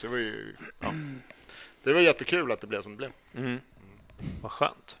program. Så det var ju... Ja. Det var jättekul att det blev som det blev. Vad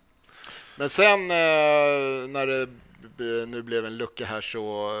skönt. Men sen när det nu blev en lucka här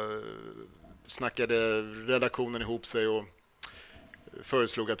så snackade redaktionen ihop sig och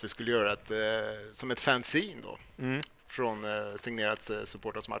föreslog att vi skulle göra som ett fanzine då. Från signerat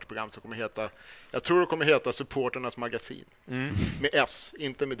supporters matchprogram som kommer heta, jag tror det kommer heta Supporternas magasin. Med S,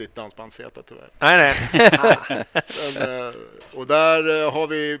 inte med ditt dansbandsäte tyvärr. Nej. Men, och där har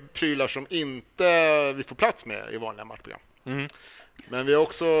vi prylar som inte vi får plats med i vanliga matchprogram. Men vi har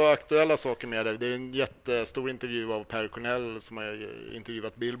också aktuella saker med det. Det är en jättestor intervju av Per Cornell som har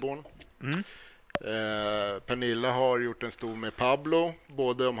intervjuat Billborn. Pernilla har gjort en stor med Pablo,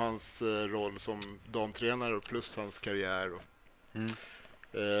 både om hans roll som damtränare och plus hans karriär och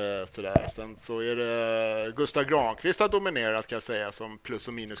sådär. Sen så är det Gustav Granqvist har dominerat, kan jag säga, som plus-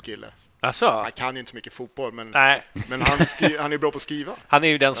 och minuskille. Alltså. Han kan ju inte så mycket fotboll, men han är bra på att skriva. Han är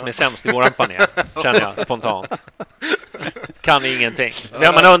ju den som är sämst i våran panel, känner jag spontant. Kan ingenting.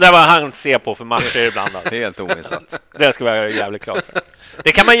 Man undrar vad han ser på för matcher ibland. Alltså. Helt oinsatt. Det ska vara jävligt klart för.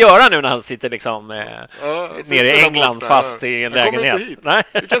 Det kan man göra nu när han sitter liksom nere i England fast i en lägenhet. Nej.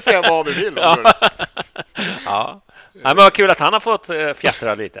 Vi kan säga vad vi vill. Ja. Nej, men vad kul att han har fått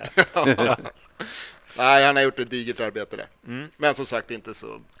fjättra lite. Nej, han har gjort ett digert arbete där. Men som sagt inte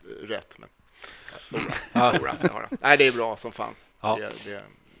så rätt. Men... Nej, det är bra som fan. Ja.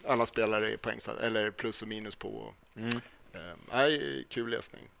 Alla spelare är poäng, eller plus och minus på. Nej, kul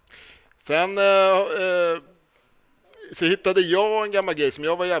läsning. Sen så hittade jag en gammal grej som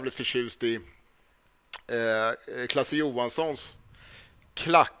jag var jävligt förtjust i. Klasse Johanssons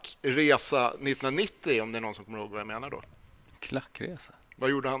klackresa 1990, om det är någon som kommer ihåg vad jag menar då. Klackresa? Vad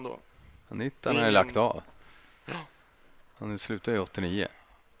gjorde han då? 19 har lagt av. Han slutar ju 89.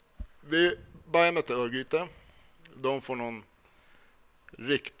 Vi börjar med Örgryte. De får någon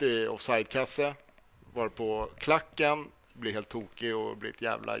riktig offside-kasse. Var på klacken blir helt tokig och blir ett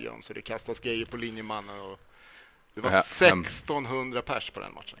jävla jön. Så det kastas grejer på linjemannen. Och det var 1600 pers på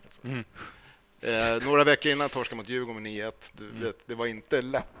den matchen. Några veckor innan torskade mot Djurgården med 9-1. Du vet, det var inte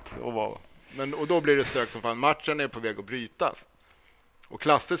lätt att vara. Och då blir det stök som fan. Matchen är på väg att brytas. Och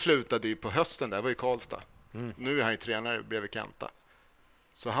Klasse slutade ju på hösten där. Det var i Karlstad. Nu är han ju tränare bredvid Kenta.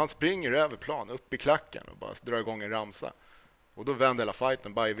 Så han springer över plan upp i klacken och bara drar igång en ramsa. Och då vänder hela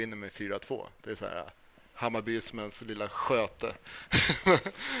fighten. Bara vinner med 4-2. Det är så här Hammarbysmens lilla sköte.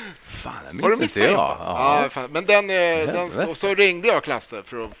 Fan, det minns inte jag. Ja, fan. Men den och så ringde jag Klasse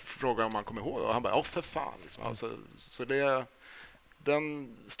för att fråga om han kommer ihåg. Och han bara, för fan. Liksom. Alltså, så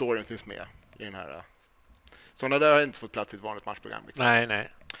den storyn finns med i den här. Sådana där har inte fått plats i ett vanligt matchprogram. Liksom. Nej.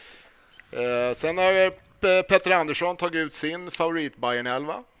 Sen har Petter Andersson tagit ut sin favorit Bayern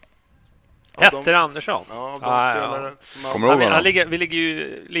 11. Petter Andersson? Ja, spelare. Ja. Vi ligger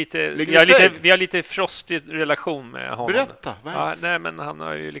ju lite... Vi har lite frostig relation med honom. Berätta, nej, men han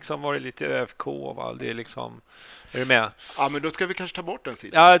har ju liksom varit lite ÖFK, va? Det är liksom... Är du med? Ja, men då ska vi kanske ta bort den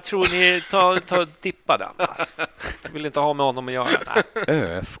sidan. Ja, jag tror ni tar dippa den. Jag vill inte ha med honom att göra. Nej.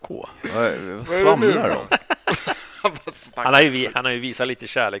 ÖFK? Vad svamlar de? Han har ju visat lite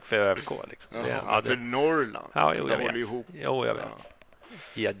kärlek för ÖFK. Liksom. För Norrland. Ja, jag vet. Ihop. Jo, jag vet.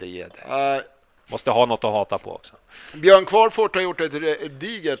 Gädde. Måste ha något att hata på också. Björn Kvarfort har gjort ett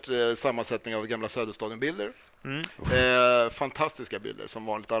digert sammansättning av gamla Söderstadion-bilder. Fantastiska bilder, som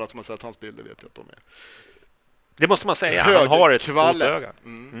vanligt. Alla som har sett hans bilder vet att de är. Det måste man säga. Han har ett fotöga.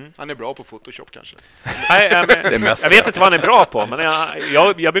 Han är bra på Photoshop kanske. Nej, jag vet inte vad han är bra på, men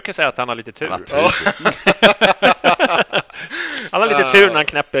jag brukar säga att han har lite tur. Han har lite tur när han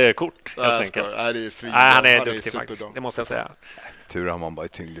knäpper kort. Han är duktig faktiskt. Det måste jag säga. Tur har man bara i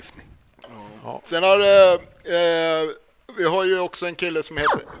tyngdlyftning. Ja. Sen vi har ju också en kille som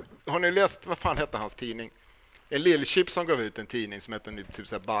heter... Har ni läst, vad fan heter hans tidning? En Lill-Chip som gav ut en tidning som heter typ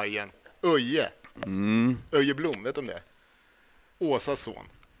så här Bajen. Öje Blom, vet du om det? Åsas son.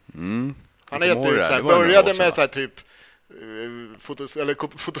 Han har gett ut så här, började med så här typ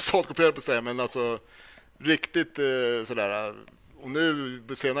fotostatkopierad på att säga, men alltså riktigt sådär. Och nu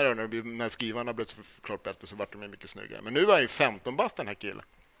senare när skrivarna blev så klart bättre så vart de mycket snyggare. Men nu var han ju 15 bast den här killen.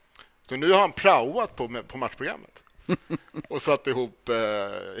 Så nu har han praoat på matchprogrammet. Och satt ihop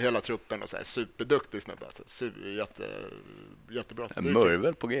hela truppen och så här, superduktig snubbe. Alltså, jättebra. En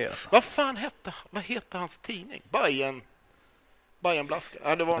mörvel på G alltså. Vad hette hans tidning? Bajen Blaska.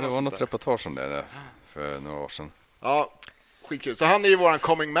 Ja, det var något reportage om det för några år sedan. Ja, skitkul. Så han är ju våran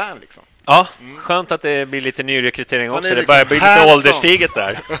coming man liksom. Ja, skönt att det blir lite nyrekrytering också. Det liksom börjar bli lite ålderstiget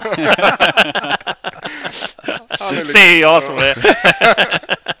där. Ser jag som det.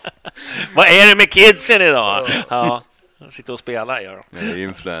 Vad är det med kidsen idag? Ja, de sitter och spelar, gör de. Med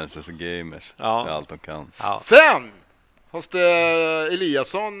influencers och gamers. Ja. Det är allt de kan. Ja. Sen har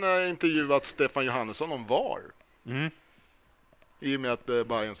Eliasson intervjuat Stefan Johannesson om VAR. I och med att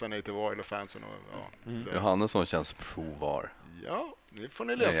Bayern sa nej till VAR eller fansen. Johannesson känns pro-VAR. Ja, det får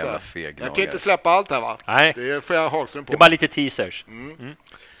ni läsa. Jag kan inte släppa allt här, va? Nej. Det får jag Hagström på. Det är bara lite teasers.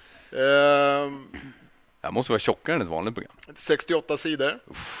 Det måste vara tjockare än ett vanligt program. 68 sidor.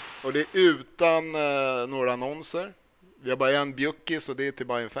 Och det är utan några annonser. Vi har bara en bjuckis och det är till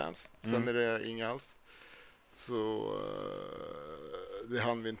Bayern-fans. Sen är det inga alls. Så det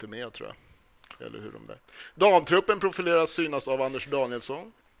hann vi inte med, tror jag. Eller hur de där. Damtruppen profileras synas av Anders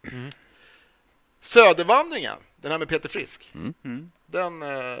Danielsson. Södervandringen, den här med Peter Frisk. Den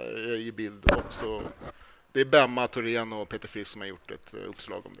är i bild också. Det är Bemma, Thorén och Peter Frisk som har gjort ett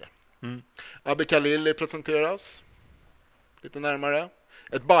uppslag om det. Abbe Khalili presenteras lite närmare.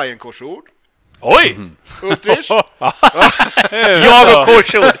 Ett Bayern-korsord. Oj! Ultrich. Jag och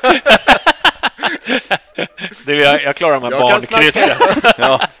korsord. Jag klarar de här barnkryssen.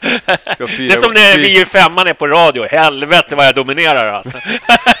 Det är som när vi är femman är på radio. Helvete vad jag dominerar alltså.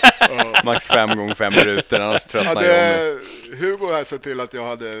 Max 5 gånger 5 minuter, annars tröttnar jag. Hugo har sett till att jag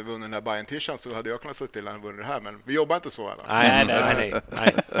hade vunnit den här Bayern-tishan, så hade jag kunnat se till att han vunnit det här. Men vi jobbar inte så här. Nej.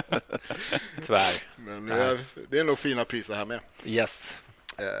 Tyvärr. Men det är nog fina priser här med. Yes.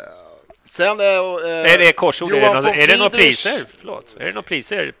 Sen är det korsord? Är det några priser? Förlåt. Är det några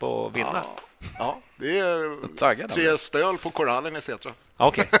priser på att vinna? Ja, det är 3 stöl på korallen etc.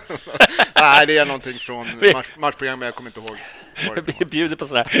 Okej. Nej, det är någonting från matchprogrammet, jag kommer inte ihåg. Vi bjuder på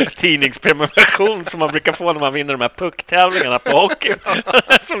sån här tidningsprenumeration som man brukar få när man vinner de här pucktävlingarna på hockey.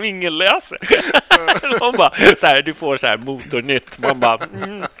 Som ingen läser. De bara, så här, du får så här motornytt. Man bara,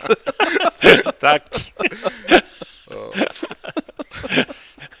 tack.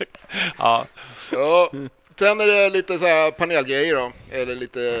 Ja. Sen är det lite så här panelgrejer då. Eller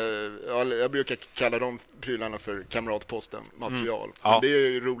lite, jag brukar kalla de prylarna för kamratposten material. Men det är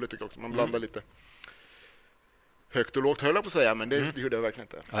ju roligt tycker jag också. Man blandar lite högt och lågt höll jag på att säga, men det gjorde jag verkligen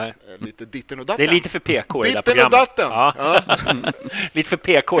inte. Nej. Lite ditten och datten. Det är lite för PK i det där ditten programmet. Och datten. Ja. Lite för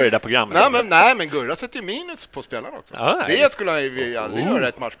PK i det där programmet. Nej, men Gurra sätter ju minus på spelarna också. Det skulle vi aldrig göra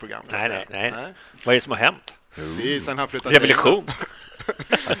ett matchprogram. Nej. Vad är det som har hänt? Det är sen han flyttade revolution.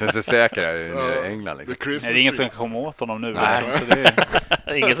 Jag känns inte säker här i England. Liksom. Det är ingen som kan komma åt honom nu. Nej. Liksom, så det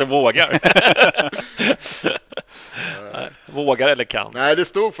är ingen som vågar. Vågar eller kan. Nej, det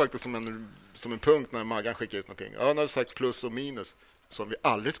stod faktiskt som en punkt när Maggan skickade ut någonting. Ja, han har sagt plus och minus som vi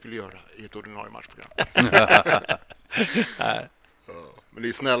aldrig skulle göra i ett ordinarie matchprogram. Men det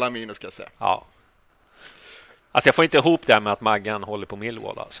är snälla minus, ska jag säga. Ja. Alltså jag får inte ihop det här med att Maggan håller på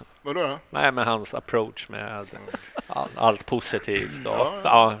Millwall alltså. Vadå då? Nej, men hans approach med allt positivt.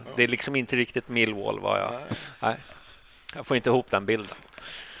 Det är liksom inte riktigt Millwall Nej. Jag får inte ihop den bilden.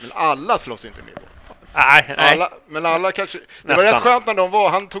 Men alla slåss inte Millwall. Nej. Men alla kanske... Det var rätt skönt när de var...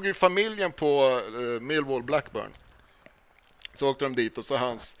 Han tog ju familjen på Millwall Blackburn. Så åkte de dit och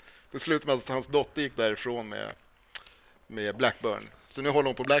så det slutade med att hans dotter gick därifrån med Blackburn. Så nu håller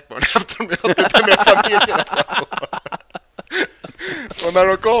hon på Blackburn efter att de slutade med familjen. Och när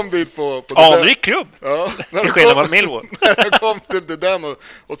de kom dit på anrik klubb. Ja, till skillnad från Millwall. När de kom till den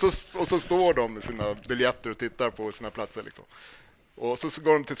och så står de med sina biljetter och tittar på sina platser liksom. Och så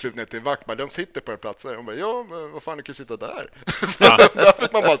går de till slut ner till en vakt. De sitter på en plats där. De bara, ja, men vad fan, du kan sitta där. Så där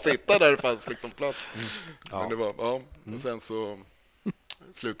fick man bara sitta där det fanns liksom plats. Men det var, och sen så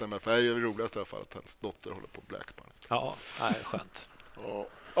slutar med, för det är roligast i alla fall att hans dotter håller på Blackburn. Ja, det är skönt.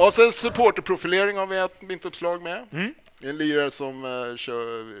 Och sen supporterprofilering har vi ett uppslag med. En lirare som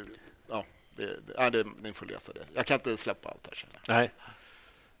kör... ni får läsa det. Jag kan inte släppa allt här. Nej.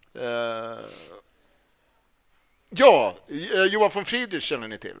 Johan von Friedrich känner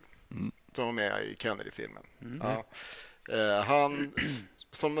ni till. som var med i Kennedy-filmen. Ja.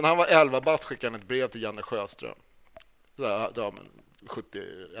 När han var 11 bast skickade han ett brev till Janne Sjöström.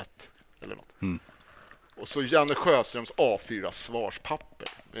 71 eller något. Och så Janne Sjöströms A4 svarspapper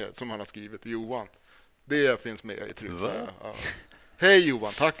som han har skrivit till Johan. Det finns med i trycket. Ja. Hej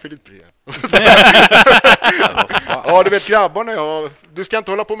Johan, tack för ditt brev. Ja, du vet grabbarna, du ska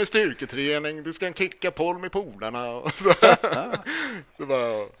inte hålla på med styrketräning, du ska kicka poll med polarna. Det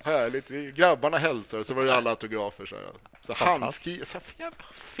var härligt, grabbarna hälsar, så var det alla autografer. Så handskrivet, så jävla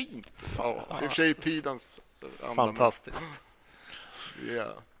fint. Ja, i och för sig tidens fantastiskt.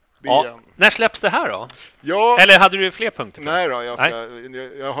 Ja. När släpps det här då? Ja, eller hade du fler punkter? Nej då,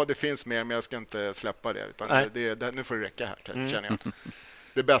 det finns mer, men jag ska inte släppa det. Utan nu får det räcka här, känner jag.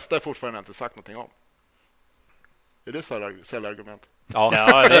 Det bästa är fortfarande inte sagt någonting om. Är det säljargument?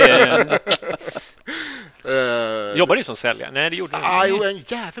 Ja, det är... Jobbar du som säljare? Nej, det gjorde du inte. Jag är en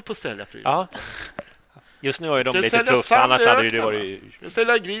jävel på att sälja pryl. Ja. Just nu har ju de lite tufft, annars hade det varit... Jag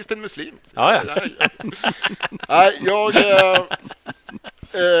säljer gris till en muslim. Ja. Nej, jag...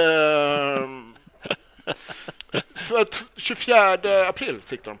 24 april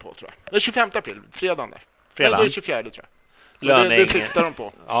siktar de på, tror jag. Det är 25 april, fredagen där. Det är 24, tror jag. Det siktar de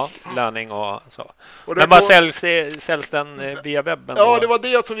på. Ja, löning och så. Men bara säljs den via webben? Ja, det var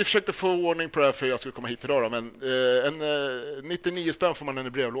det som vi försökte få ordning på det här för jag skulle komma hit idag. Då. Men 99 spänn får man den i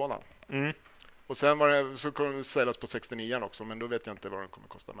brevlådan. Och sen så kommer det säljas på 69 också, men då vet jag inte vad den kommer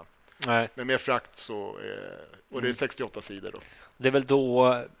kosta. Men med frakt så... och det är 68 sidor då. Det är väl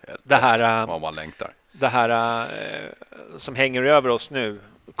då det här... Vad man längtar. Det här som hänger över oss nu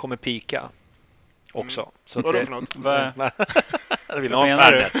kommer pika också. Så vad är det för något? Det vill ha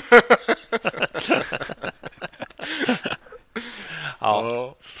färdigt.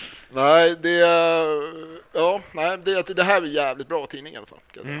 Ja. Nej, det här är jävligt bra tidning i alla fall.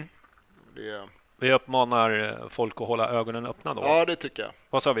 Kan jag säga. Vi uppmanar folk att hålla ögonen öppna då. Ja, det tycker jag.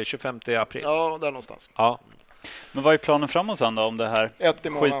 Vad sa vi? 25 april? Ja, där någonstans. Ja. Men vad är planen framåt sen då om det här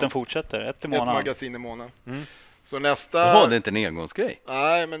skiten fortsätter? Ett magasin i månaden. Så nästa... Det är inte en engångsgrej.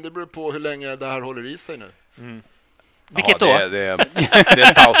 Nej, men det beror på hur länge det här håller i sig nu. Vilket då? Det är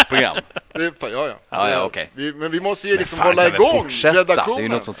ett pausprogram. Ja, okej. Men vi måste ju liksom hålla igång redaktionen. Det är ju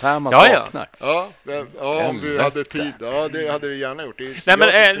något sånt här man saknar. Ja, om vi hade tid. Ja, det hade vi gärna gjort.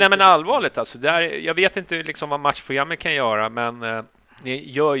 Nej, men allvarligt alltså. Jag vet inte liksom vad matchprogrammet kan göra, men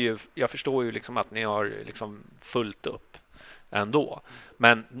ni gör ju, jag förstår ju liksom att ni har liksom fullt upp ändå.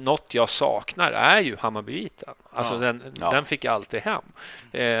 Men något jag saknar är ju Hammarbyiten. Alltså den fick jag alltid hem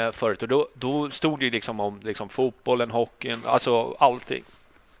förut. Och då stod det liksom om liksom fotbollen, hockeyn, alltså allting.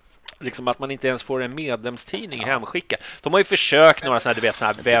 Liksom att man inte ens får en medlemstidning hemskickad. De har ju försökt några sådana, du vet,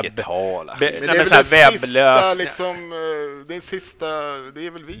 sådana här digitala. Men det är väl webblösningar. Liksom, det sista, det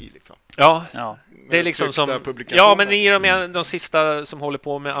är väl vi liksom. Ja. Det är liksom som men ni är de sista som håller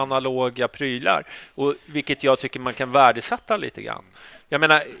på med analoga prylar, och vilket jag tycker man kan värdesätta lite grann. Jag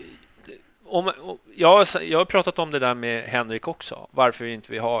menar, jag har pratat om det där med Henrik också. Varför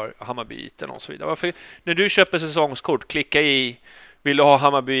inte vi har Hammarbyiten och så vidare. Varför, när du köper säsongskort, klicka i vill du ha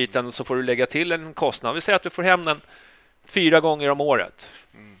Hammarbyiten, så får du lägga till en kostnad. Vi säger att du får hem den 4 gånger om året.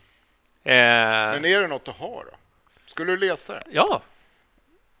 Men är det något att ha då? Skulle du läsa det? Ja.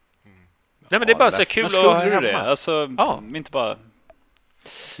 Nej, men det är bara så kul att ha hemma. Det? Alltså, inte bara...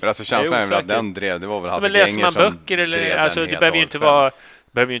 Men alltså känslan är att den drev, det var väl Hasse Gänger som läser man böcker eller, alltså det behöver ju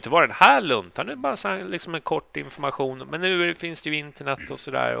inte vara den här luntan. Det är bara så liksom en kort information. Men nu finns det ju internet och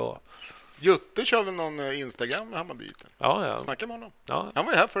sådär. Och... Jutte kör väl någon Instagram med Hammarbyten? Ja. Snackar med honom? Ja. Han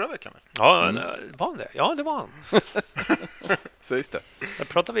var ju här förra veckan. Ja, var han det? Ja, det var han. Sägs det. Där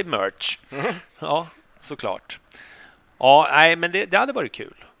pratar vi merch. Ja, såklart. Ja, nej, men det hade varit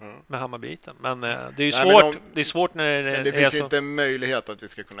kul med Hammarbyten. Men det är ju svårt. Det är svårt när det finns inte en möjlighet att vi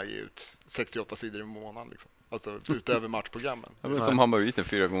ska kunna ge ut 68 sidor i månaden. Liksom. Alltså utöver matchprogrammen. Som Hammarbyten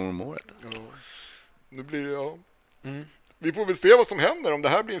 4 gånger om året. Ja. Nu blir det, Vi får väl se vad som händer. Om det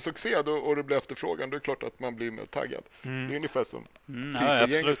här blir en succé och det blir efterfrågan, då är det klart att man blir mer taggad. Det är ungefär som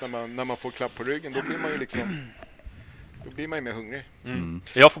tillförgängligt när man får klapp på ryggen. Då blir man ju liksom... Då blir man ju mer hungrig.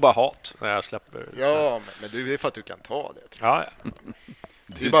 Jag får bara hat när jag släpper. Ja, men det är för att du kan ta det. Ja.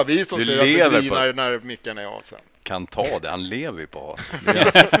 Det är bara vi som säger att det blir när micken är av sen. Kan ta det, han lever ju på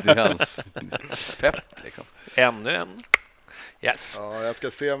det är hans pepp liksom. Ännu en. Yes. Ja, jag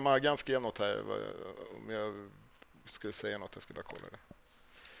ska se om Maggan skrev något här. Om jag skulle säga något, jag ska bara kolla det.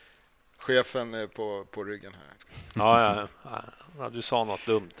 Chefen på ryggen här. Ja, du sa något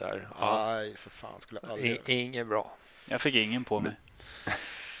dumt där. Nej, för fan, skulle jag aldrig. Inget bra. Jag fick ingen på mig.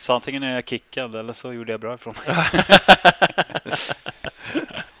 Så antingen är jag kickad eller så gjorde jag bra ifrån mig.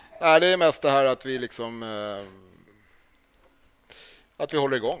 Nej, det är mest det här att vi liksom att vi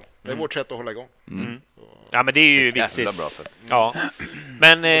håller igång. Det är vårt sätt att hålla igång. Ja, men det är ju viktigt. Bra sätt. Ja.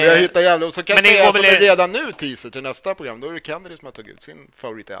 Men vi har hittat jävla, och så kan jag säga som redan nu teaser till nästa program, då är det Kennedy som har tagit ut sin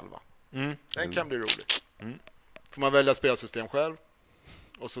favorit 11. Den kan bli rolig. Får man välja spelsystem själv,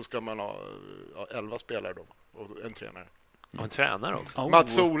 och så ska man ha 11 spelare då och en tränare. Och en tränare också.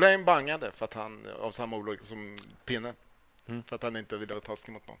 Mats Solheim bangade för att han av samma ord som Pinne. För att han inte ville vara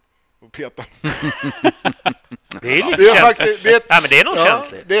taskig mot någon. Och peta. Det är lite känsligt. Men det är nog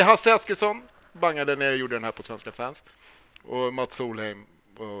känsligt. Det är Hasse Eskilsson bangade när jag gjorde den här på Svenska fans. Och Mats Solheim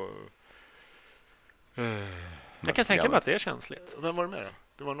och... jag kan tänka mig att det är känsligt. Vem var det med då?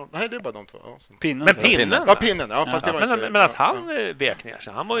 Det var nej, det är bara de två. Ja, Pinnen. Men Pinnen? Ja, Pinnen. Ja, fast det var inte... Men att han vek ner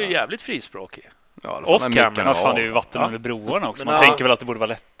sig. Han var ju jävligt frispråkig. Ja, off-camera. Fan, det är ju vatten under broarna också. Man tänker väl att det borde vara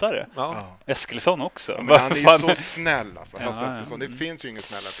lättare. Ja. Eskilsson också. Ja, men han är ju så snäll alltså. Hasse Eskilsson. Det finns ju ingen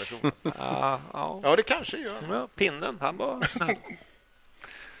snälla person. Ja, det kanske gör. Ja, Pinnen, han var snäll.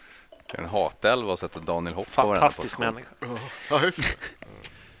 Kan hata-11 och sätta Daniel Hopp på den. Fantastisk människa. Ja, just det.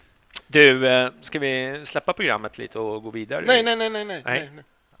 Du, ska vi släppa programmet lite och gå vidare? Nej.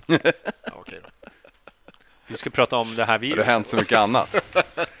 Ja, okej då. Vi ska prata om det här viruset. Det har hänt så mycket annat.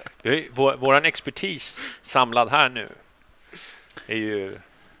 Våran expertis samlad här nu är ju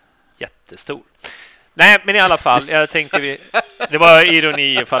jättestor. Nej, men i alla fall, jag tänkte det var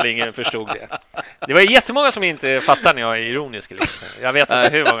ironi ifall ingen förstod det. Det var jättemånga som inte fattar när jag är ironisk. Jag vet inte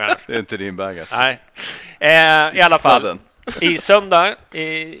hur många. Det är inte din bag alltså. Nej. I alla fall, i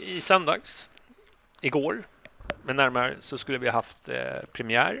söndags, igår, men närmare så skulle vi haft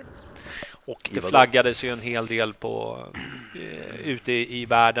premiär. Och det flaggades ju en hel del ute i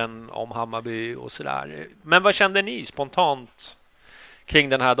världen om Hammarby och sådär. Men vad kände ni spontant kring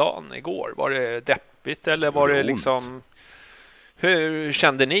den här dagen igår? Var det deppigt eller var det liksom... Hur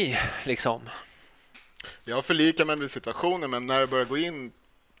kände ni liksom? Jag förlikar mig med situationen, men när jag började gå in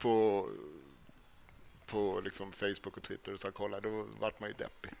på liksom Facebook och Twitter och så kolla, då vart man ju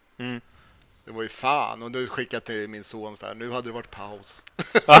deppig. Det var ju fan, och nu skickade jag till min son så här, nu hade det varit paus.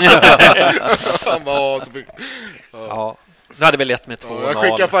 Han var så ja, det hade väl lätt med 2-0. Jag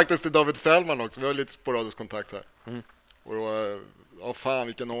skickade faktiskt till David Fällman också, vi har lite sporadisk kontakt så här. Och då, fan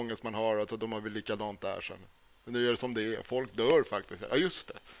vilken ångest man har, alltså, de har väl likadant där sen. Men nu är det som det är, folk dör faktiskt. Ja, just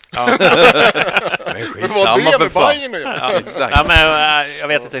det. Ja. Men vad det med Bayern nu? Ja, exakt. Ja, men, jag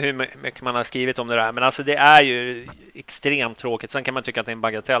vet inte hur mycket man har skrivit om det där, men alltså det är ju extremt tråkigt. Sen kan man tycka att det är en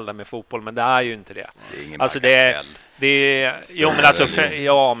bagatell där med fotboll, men det är ju inte det. Det är ingen alltså bagatell. Jo, men alltså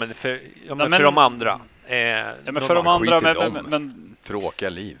för de andra. Men för de andra, men tråkiga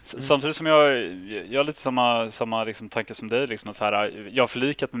liv. Samtidigt som jag har lite samma liksom tanke som dig, liksom, att så här, jag har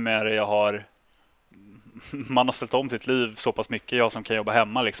förlikat mig med det, man har ställt om sitt liv så pass mycket, jag som kan jobba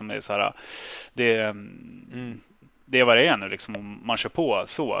hemma liksom, det är så här, det är vad det är nu liksom, om man kör på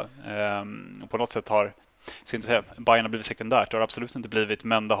så. Och på något sätt har, ska inte säga, Bayern har blivit sekundärt, det har absolut inte blivit,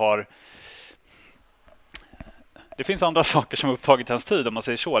 men det finns andra saker som har upptagit ens tid, om man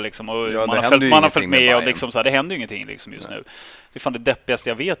säger så liksom, och man har följt med och liksom, så här, det händer ju ingenting liksom, just nu. Det är fan det deppigaste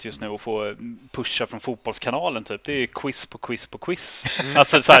jag vet just nu, att få pusha från Fotbollskanalen typ. Det är quiz på quiz.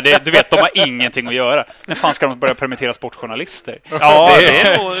 Alltså så här, du vet, de har ingenting att göra. När fan ska de börja permittera sportjournalister? Ja, det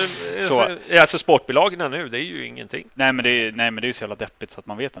är nog så. Alltså sportbolagen nu, det är ju ingenting. Nej, men det är ju så jävla deppigt så att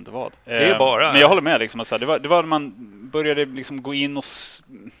man vet inte vad. Det är bara. Men jag håller med liksom, att så här, det var när man började liksom gå in och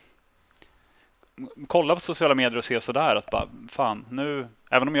kolla på sociala medier och se sådär att bara, fan, nu,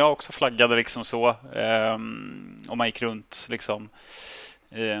 även om jag också flaggade liksom så, och man gick runt liksom,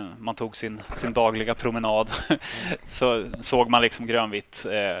 man tog sin dagliga promenad, så såg man liksom grönvitt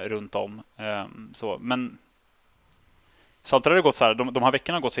runt om, så, men samtidigt har det gått så här, de här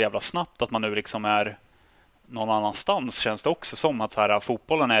veckorna har gått så jävla snabbt att man nu liksom är någon annanstans, känns det också som att så här,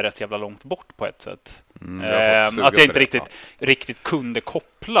 fotbollen är rätt jävla långt bort på ett sätt. Att jag inte riktigt kunde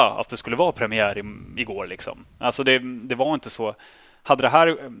koppla att det skulle vara premiär igår liksom. Alltså det var inte så. Hade det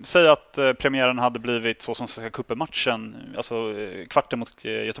här, säg att premiären hade blivit så som Svenska cupen-matchen, alltså kvarten mot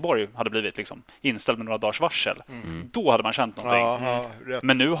Göteborg hade blivit liksom inställd med några dagars varsel. Då hade man känt någonting.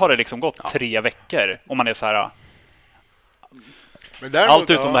 Men nu har det liksom gått 3 veckor och man är så här. Men däremot, allt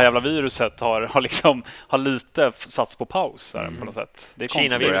utom det här jävla viruset har lite satts på paus här, på något sätt. Det är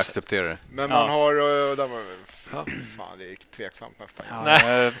Kina-viruset. Accepterar det. Men man har fan, det är tveksamt nästan. Ja,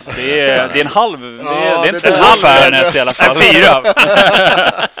 det är en halv. Det är inte en halv Fernet i alla fall. 4.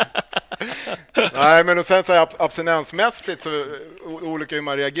 Nej, men och sen så här, abstinensmässigt så olika hur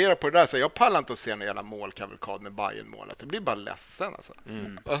man reagerar på det där. Så jag pallar inte att se en jävla målkavalkad med Bayern-mål. Alltså, det blir bara ledsen alltså.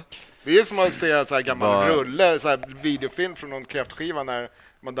 Det är som att se en så här gammal rulle, så här videofilm från någon kräftskiva när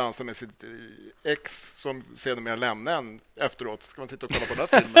man dansar med sitt ex som sedermera lämnar en efteråt. Ska man sitta och kolla på den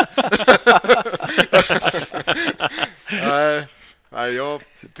här filmen? Nej, jag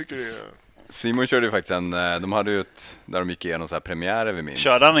tycker det är... Simon körde ju faktiskt de hade ju där de gick igenom så här premiärer vi minns.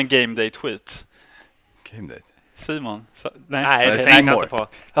 Körde han en Game Day-tweet? Game Day? Simon? Nej, det tänkte jag inte på.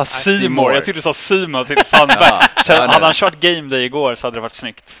 Ja, Simon. Jag tyckte du sa Simon till Sandberg. Hade han kört Game Day igår så hade det varit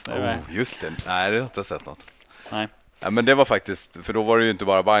snyggt. Just det. Nej, det har jag inte sett något. Nej. Ja, men det var faktiskt, för då var det ju inte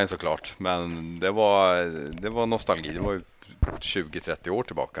bara Bayern såklart, men det var nostalgi. Det var ju 20-30 år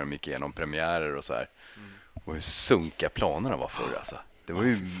tillbaka de gick igenom premiärer och så här. Och hur sunkiga planerna var förr alltså. Det var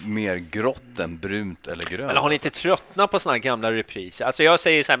ju mer grått än brunt eller grönt. Men har ni inte tröttnat på såna här gamla repriser? Alltså jag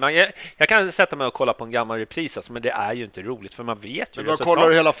säger så här, jag kan sätta mig och kolla på en gammal repris alltså, men det är ju inte roligt för man vet ju. Men vad kollar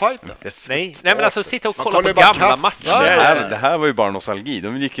du hela fighten? Nej, men alltså sitta och kolla på gamla matcher. Det här var ju bara nostalgi.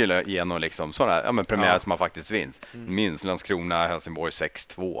 De gick ju igenom liksom sådana premiärer som man faktiskt vinns. Minns Landskrona, Helsingborg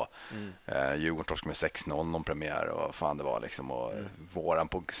 6-2. Djurgården torsk med 6-0 någon premiär och fan det var liksom och våran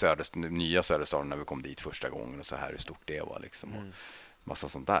på nya Söderstaden när vi kom dit första gången och så här hur stort det var liksom. Och massa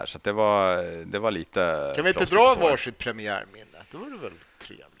sånt där. Så det var lite... Kan vi inte dra varsitt premiärminne? Det vore väl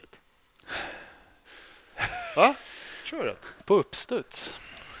trevligt. Va? Kör det. På uppstuds.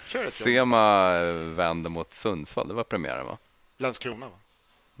 Kör det. Sema vände mot Sundsvall. Det var premiären va? Landskrona va?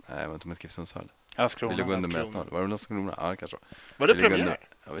 Nej, det var inte med Sundsvall. Landskrona. Vi låg under med 1-0. Var det Landskrona? Ja, kanske. Var det premiär?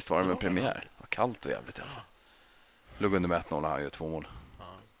 Ja, visst var det med premiär. Det var kallt och jävligt i alla fall. Låg under med 1-0 och han gör 2 mål.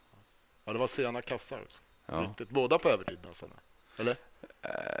 Ja, det var sena kassar också. Ja. Riktigt. Båda på övertid nästan. Eller?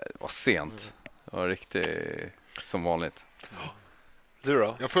 Det var sent. Det var riktigt som vanligt. Du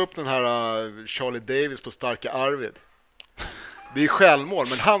då? Jag får upp den här Charlie Davis på starka Arvid. Det är självmål,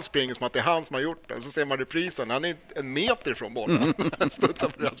 men han springer som att det är han som har gjort det. Så ser man reprisen. Han är 1 meter från bollen. Han stöttar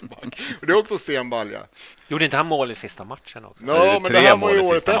på deras back. Och det är också sen balja. Gjorde inte han mål i sista matchen också? Ja, men det här var ju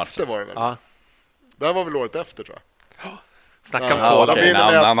året efter var det väl? Ja. Det här var väl året efter tror jag. Snacka om ja, två. Okay.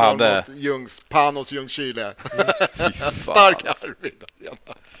 Han hade Panos Ljungskile. Stark Arvid.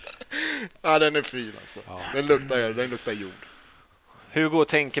 Ja, den är fin alltså. Ja. Den luktar jord. Hugo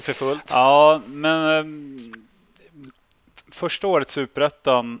tänker för fullt. Ja, men första året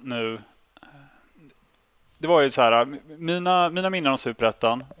Superettan nu. Det var ju så här, mina minnen om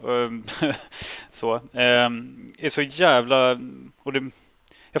Superettan så är så jävla och det,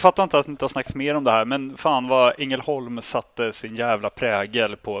 jag fattar inte att det inte har snackats mer om det här, men fan vad Ängelholm satte sin jävla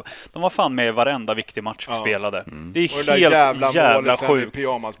prägel på. De var fan med i varenda viktig match vi spelade. Det är och helt jävla sjukt.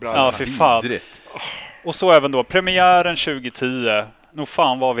 Ja, för fan. Och så även då premiären 2010. Nog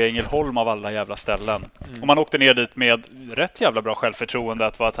fan var vi i Ängelholm av alla jävla ställen. Och man åkte ner dit med rätt jävla bra självförtroende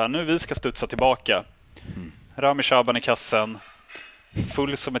att vara att här, nu vi ska studsa tillbaka. Rami Shaban i kassen.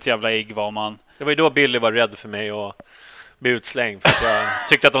 Full som ett jävla ägg var man. Det var ju då Billy var rädd för mig och blev utslängd för att jag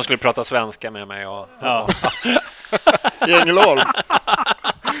tyckte att de skulle prata svenska med mig. Och, ja. I Ängelholm.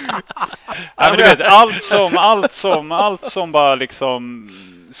 Ja, men du vet, allt som bara liksom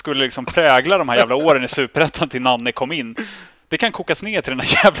skulle liksom prägla de här jävla åren i Superettan till Nanne kom in. Det kan kokas ner till den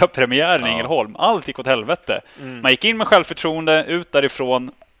här jävla premiären i Ängelholm. Allt gick åt helvete. Man gick in med självförtroende, ut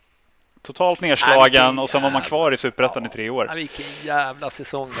därifrån totalt nedslagen och sen var man kvar i Superettan i 3 år. Ja, vilken jävla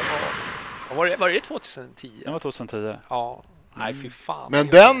säsong det var. Var det 2010? Det var 2010. Ja. Nej, fy fan. Men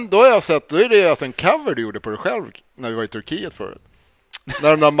den, då har jag sett, då är det alltså en cover du gjorde på dig själv när vi var i Turkiet förut.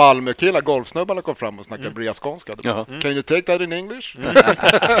 När de där Malmö-killar, golfsnubbarna kom fram och snackade briaskånska. Can you take that in English?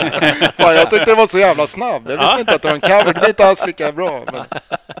 Fan, jag tyckte det var så jävla snabb. Jag visste inte att det var en cover. Det var inte alls lika bra. Men...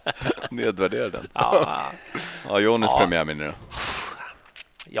 Nedvärderar den. Ja, Jonas premiärminne då?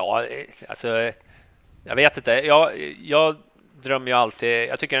 Ja, alltså... Jag vet inte. Jag drömmer ju alltid...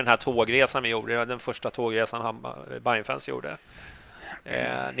 Jag tycker den här tågresan vi gjorde, den första tågresan Bayern-fans gjorde.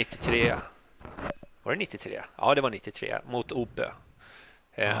 93. Var det 93? Ja, det var 93. Mot Obö.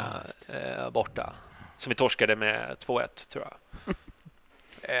 Borta. Som vi torskade med 2-1, tror jag.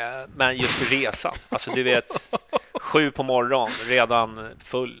 Men just resa. Alltså, du vet... 7 på morgon, redan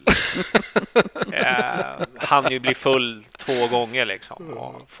full. Han ju bli full 2 gånger liksom.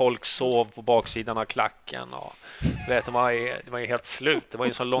 Och folk sov på baksidan av klacken och vet, det var ju helt slut. Det var ju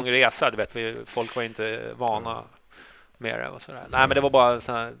en sån lång resa, du vet, folk var inte vana med det och sådär. Nej, men det var bara en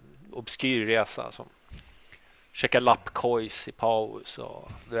sån här obskyr resa som checka lappkojs i paus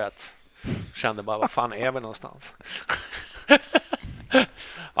och du vet, kände bara, vad fan är vi någonstans?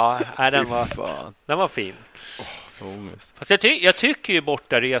 Ja, den var fin. Fast jag tycker ju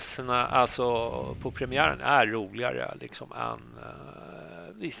bortaresorna alltså på premiären är roligare liksom än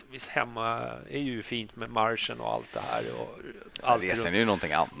visst hemma är ju fint med marschen och allt det här och allt. Resan är ju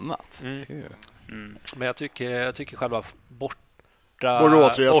någonting annat. Men jag tycker själva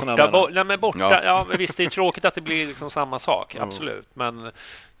Boråsresorna ja, men visst det är tråkigt att det blir liksom samma sak, absolut. Men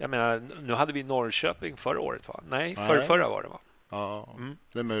jag menar, nu hade vi Norrköping förra året va? Nej, förra var det va? Ja,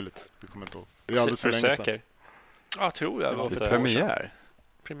 det är möjligt. Vi kommer inte ihåg. Det är alldeles för länge sedan. Ja, tror jag. Det var premiär.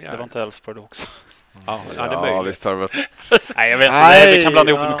 Det var inte Elfsborg då också. Ja, det är möjligt. Visst har det varit. Nej, jag vet inte. Vi kan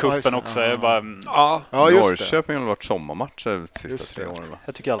blanda ihop med kuppen också. Jag bara, Norrköping har varit sommarmatcher de sista 3 åren va?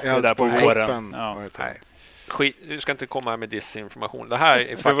 Jag tycker alltid det där på våren. Nej. Skit, du ska inte komma med disinformation. Det här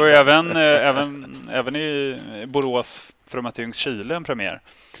är fakta. Det var ju även i Borås för de mötte Ljungskile en premiär.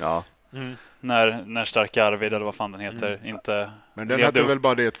 Ja. När Starka Arvid eller vad fan den heter inte. Men den hade väl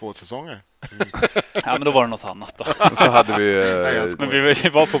bara det 2 säsonger. Ja, men då var det något annat då. Så hade vi men vi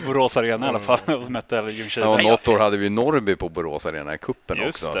var på Borås Arena i alla fall och mötte Ljungskile. Ja, något år hade vi Norrby på Borås Arena i kuppen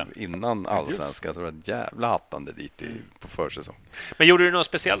just också. Det. Innan allsvenskan så det var ett jävla hattande dit på försäsong. Men gjorde du något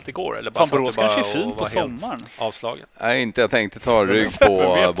speciellt igår eller bara Borås kanske är fint på sommaren. Avslagen. Nej, inte. Jag tänkte ta rygg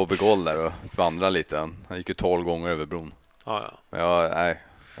på Bobby Goll där och vandra lite. Han gick ju 12 gånger över bron. Ja. Men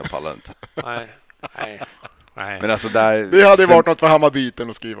jag pallar inte. Nej. Men alltså där, det hade varit något för Hammarbyten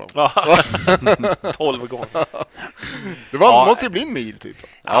att skriva om. 12 gånger. Det måste ju bli en mil typ.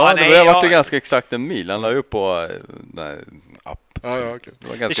 Det var ju ganska exakt en mil. Han la upp på app. Okay.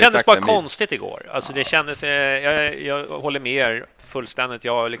 Det kändes bara konstigt igår. Alltså det kändes, jag håller med er fullständigt.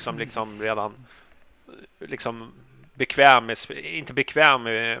 Jag liksom redan inte bekväm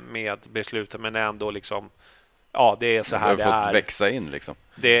med beslutet, men ändå liksom det är så här det är. Det har fått växa in liksom.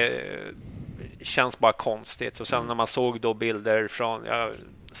 Det känns bara konstigt. Och sen när man såg då bilder från, jag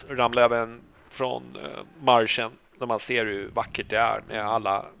ramlade även från marschen, när man ser hur vackert det är med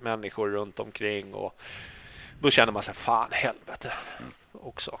alla människor runt omkring, och då känner man sig fan helvete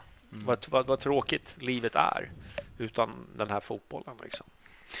också. Vad tråkigt livet är utan den här fotbollen liksom.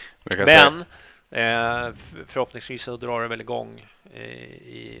 Men förhoppningsvis så drar det väl igång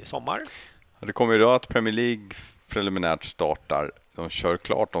i sommar. Det kommer ju då att Premier League preliminärt startar. De kör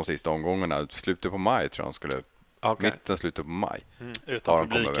klart de sista omgångarna. Slutet på maj tror jag de skulle. Mitten, slutet på maj. Utan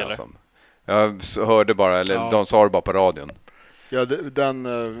publik eller? Jag hörde bara, eller de sa det bara på radion. Ja, den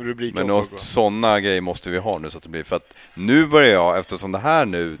rubriken. Men sådana grejer måste vi ha nu så att det blir. För att nu börjar jag, eftersom det här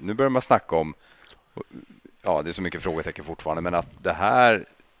nu börjar man snacka om, det är så mycket frågetecken fortfarande, men att det här,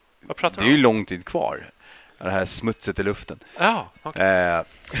 det är ju lång tid kvar. Det här smutset i luften.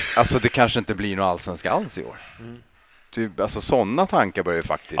 Alltså det kanske inte blir någon allsvenska alls i år. Typ, alltså sådana tankar börjar ju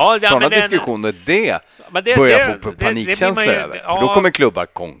faktiskt. Sådana diskussioner, det börjar få panikkänslor över. För då kommer klubbar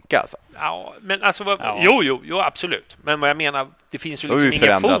konka alltså. Ja, men alltså jo, absolut. Men vad jag menar, det finns ju liksom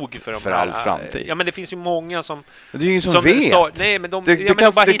ingen fog för all framtid. Ja, men det finns ju många som. Det är ju ingen som vet. Nej, men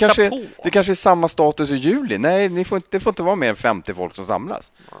det kanske är samma status i juli. Nej, det får inte vara mer än 50 folk som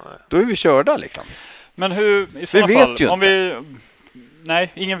samlas. Då är vi körda liksom. Men hur i så fall om vi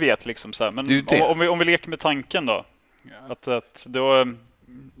ingen vet liksom så här, men om vi leker med tanken då att då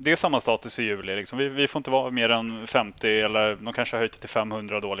det är samma status i juli liksom. Vi får inte vara mer än 50 eller de kanske har höjt till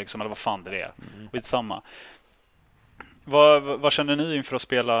 500 då liksom, eller vad fan det är. Samma. Vad känner ni inför att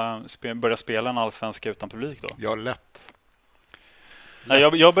börja spela en allsvenska utan publik då? Ja, lätt. Nej,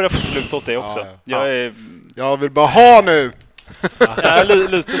 jag börjar få slut åt det också. Jag vill bara ha nu.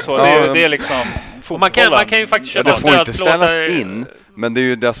 Lite så. Det är liksom man kan ju faktiskt köpa det får inte ställas in, men det är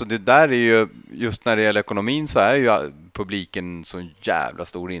ju alltså det där är ju just när det gäller ekonomin så är ju publiken så jävla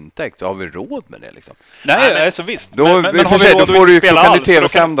stor intäkt, så har vi råd med det liksom. Nej, så visst. Då kan du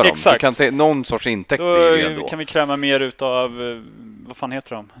tv-sända dem. Du kan någon sorts intäkt blir det ändå. Kan vi kräma mer utav vad fan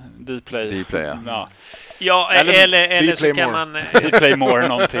heter de? Dplay. Ja, eller så kan man Dplay more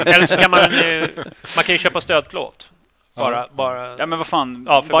någonting. Eller så kan man kan ju köpa stödplåt. Bara ja, men vad fan,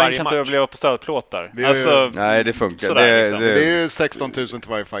 Bayern kan inte överleva på stödplåtar. Nej, det funkar. Det är ju 16 000 till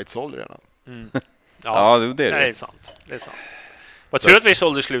varje fight-såld redan. Det är det. Det är sant. Vad tror du att vi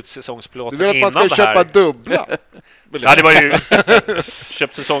sålde slutsäsongsplåten innan det här? Du vill att man ska köpa dubbla? Ja, det var ju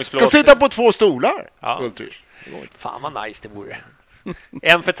köpt säsongsplåten. Kan sitta på 2 stolar. Fan vad nice det vore.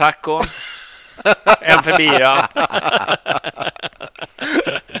 En för taco. En för bira.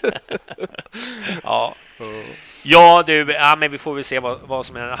 Ja, men vi får väl se vad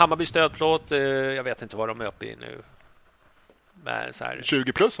som är. Hammarby stödplåt, jag vet inte vad de är uppe i nu. Men så här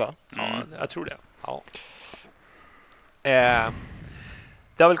 20 plus va? Ja, jag tror det. Ja.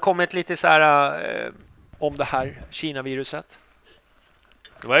 Det har väl kommit lite så här om det här Kina-viruset.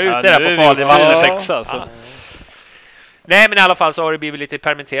 Det var ute där på Fadervallen 6 alltså. Nej, men i alla fall så har det blivit lite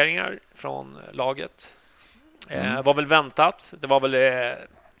permitteringar från laget. Var väl väntat. Det var väl...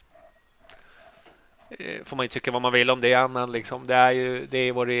 får man ju tycka vad man vill om det, men liksom, det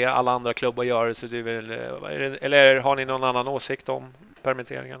är vad det är, alla andra klubbar gör, så du vill, eller har ni någon annan åsikt om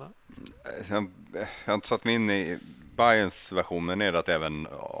permitteringarna? Jag har inte satt mig in i Bayerns version, men är det att även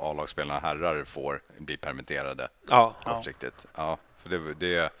A-lagsspelarna herrar får bli permitterade kortsiktigt. Ja, för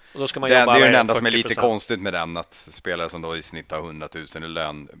det och då ska man det är den enda 40%. som är lite konstigt med den, att spelare som då i snitt har 100 000 i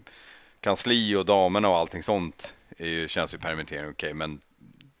lön, kansli och damerna och allting sånt känns ju permittering okej, men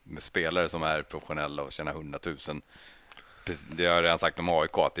med spelare som är professionella och tjänar 100 000, det har jag redan sagt om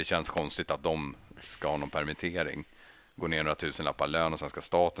AIK, att det känns konstigt att de ska ha någon permittering, gå ner några tusenlappar lön och sen ska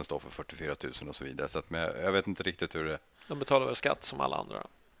staten stå för 44 000 och så vidare. Så att, men jag vet inte riktigt hur det... De betalar väl skatt som alla andra,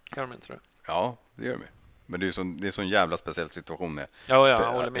 gör de inte det? Ja, det gör de. Men det är så en jävla speciell situation med,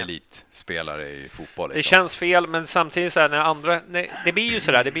 med elitspelare i fotboll. Det känns fel, men samtidigt så här, det blir ju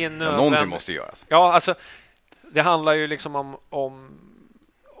så där, det blir en någonting måste göras. Ja, alltså det handlar ju liksom om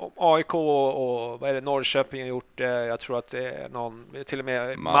AIK och vad är det, Norrköping har gjort det. Jag tror att det är någon, till och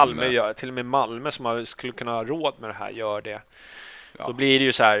med Malmö gör, till och med Malmö som skulle kunna ha råd med det här gör det. Ja. Då blir det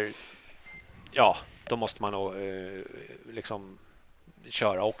ju så här, då måste man nog liksom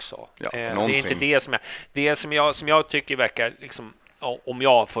köra också. Ja, det är inte det som jag tycker verkar liksom, om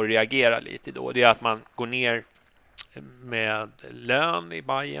jag får reagera lite då, det är att man går ner med lön i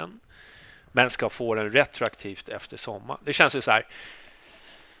Bayern men ska få den retroaktivt efter sommar. Det känns ju så här.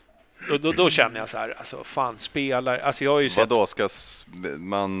 Då känner jag så här, alltså fan spelar, alltså jag har ju sett... Vadå, ska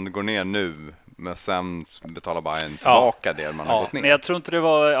man gå ner nu men sen betala Bayern tillbaka det man har gått ner? Men jag tror inte det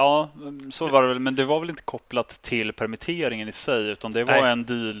var, så var det väl, men det var väl inte kopplat till permitteringen i sig, utan det var en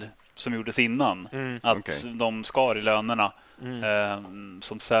deal som gjordes innan, att de skar i lönerna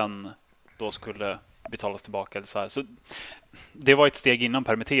som sen då skulle betalas tillbaka så här. Så det var ett steg innan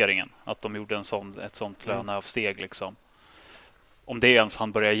permitteringen, att de gjorde ett sånt löneavsteg liksom. Om det ens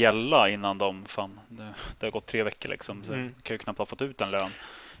han börjar gälla innan det har gått 3 veckor liksom, så kan ju knappt ha fått ut en lön.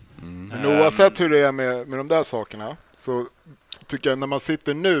 Men oavsett hur det är med de där sakerna, så tycker jag när man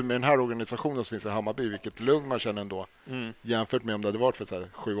sitter nu med den här organisationen som finns i Hammarby, vilket lugn man känner ändå, jämfört med om det hade varit för så här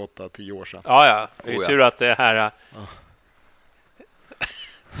 7, 8, 10 år sedan. Ja. Det är tur att det här...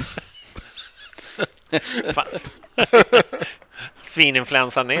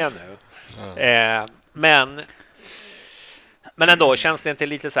 Svininfluensan är nu. Men ändå känns det inte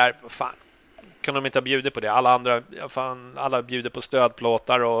lite så här, fan, kan de inte ha bjudit på det? Alla bjuder på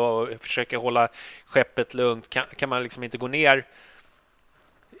stödplåtar och försöker hålla skeppet lugnt. Kan man liksom inte gå ner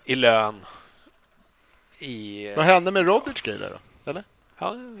i lön? Vad hände med Roberts grej där då? Eller?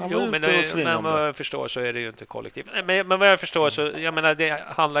 Ja, men vad jag förstår så är det ju inte kollektivt. Men vad jag förstår så, jag menar, det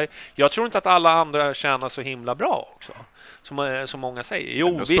handlar... Jag tror inte att alla andra tjänar så himla bra också. Som många säger.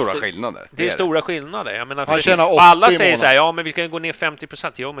 Jo, det är stora skillnader. Det är stora skillnader. Jag menar, alla säger så här, men vi kan gå ner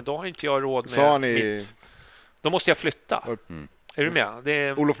 50%. Jo, men då har inte jag råd med... Då måste jag flytta. Är du med? Det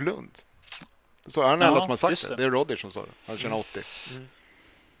är... Olof Lund. Så han är enda som har sagt det. Det är Rodgers som sa det. Han tjänar 80.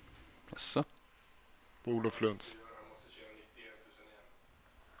 Så. Olof Lund.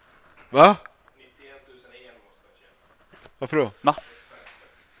 Va? 91 000 igen måste man tjäna. Varför då? Va?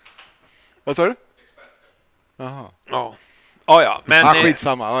 Vad sa du? Jaha. Ja. Men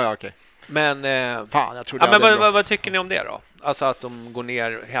skitsamma. Ja, okej. Men fan, jag tror men vad tycker ni om det då? Alltså att de går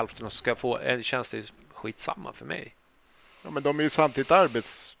ner hälften och ska få, känns det skitsamma för mig. Ja, men de är ju samtidigt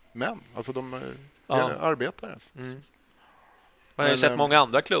arbetsmän. Alltså de är arbetare. Man har ju sett många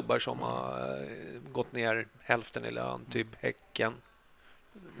andra klubbar som har gått ner hälften i lön, typ Häcken.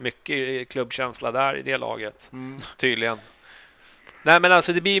 Mycket klubbkänsla där i det laget, tydligen. Nej, men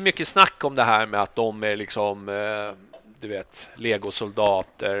alltså det blir mycket snack om det här med att de är liksom, du vet,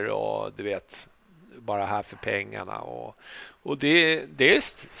 legosoldater och du vet, bara här för pengarna. Och det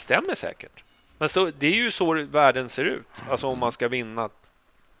stämmer säkert. Men så, det är ju så världen ser ut. Alltså om man ska vinna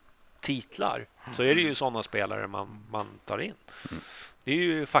titlar så är det ju sådana spelare man tar in. Det är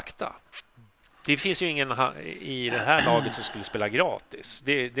ju fakta. Det finns ju ingen i det här laget som skulle spela gratis.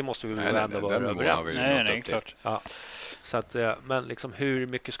 Det måste vi väl ändå vara överens. Nej, klart. Ja. Så att, men liksom, hur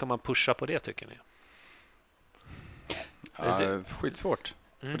mycket ska man pusha på det, tycker ni? Skitsvårt.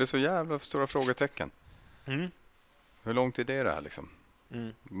 För det är så jävla stora frågetecken. Hur långt är det här liksom?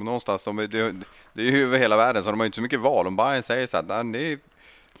 Någonstans, det är ju över hela världen, så de har inte så mycket val. Om Bayern säger så här,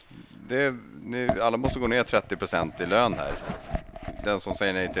 alla måste gå ner 30% i lön här. Den som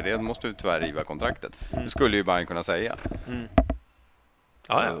säger nej till det måste ju tyvärr riva kontraktet. Det skulle ju Bayern kunna säga.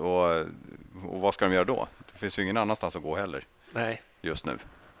 Och vad ska de göra då? Det finns ju ingen annanstans att gå heller. Nej. Just nu.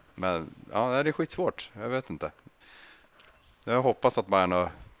 Men det är skitsvårt. Jag vet inte. Jag hoppas att Bayern har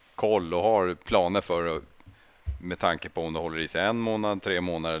koll och har planer för, med tanke på om det håller i sig 1 månad, 3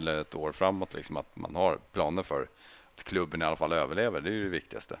 månader eller ett år framåt, liksom, att man har planer för att klubben i alla fall överlever. Det är ju det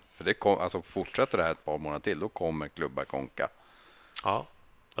viktigaste. För det alltså, fortsätter det här ett par månader till, då kommer klubbar konka. Ja.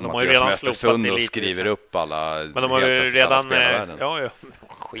 Men de har ju redan slopat det och skriver upp alla. Men de har ju redan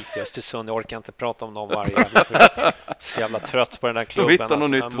skit i Östersund, jag orkar inte prata om dem varje jävla. Så jävla trött på den där klubben. De hittar något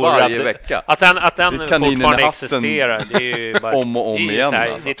nytt varje vecka. Att den fortfarande existerar, det är ju bara om och om igen.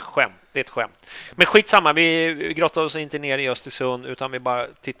 Här, alltså. Det är ett skämt. Men skitsamma, vi grottar oss inte ner i Östersund, utan vi bara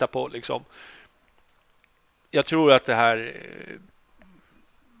tittar på liksom. Jag tror att det här,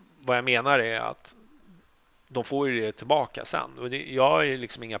 vad jag menar är att de får ju det tillbaka sen. Och jag har ju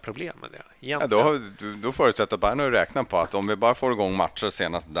liksom inga problem med det. Ja, då förutsätter Bayern att räkna på att om vi bara får igång matcher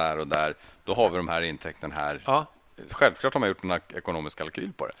senast där och där, då har vi de här intäkterna här. Ja. Självklart har man gjort en ekonomisk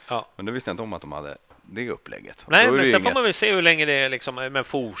kalkyl på det. Ja. Men det visste jag inte om att de hade det upplägget. Nej, men sen får man väl se hur länge det är liksom, men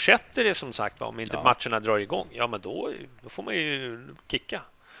fortsätter det som sagt, om inte matcherna drar igång, ja men då får man ju kicka.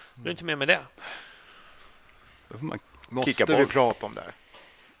 Du är inte med det. Då får man måste vi prata om det här?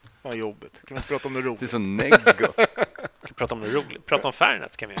 Vad jobbigt. Kan vi inte prata om det roligt? Det är så neggo. Prata om det roligt. Prata om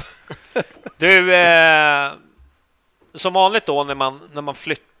Fernet kan vi. Du, som vanligt då när man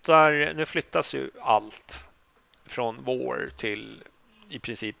flyttar, nu flyttas ju allt från vår till i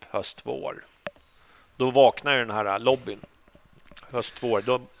princip höst-vår. Då vaknar ju den här lobbyn.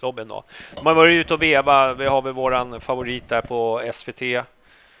 Höst-vår-lobbyn då. Man var ute och veva. Vi har väl våran favorit där på SVT.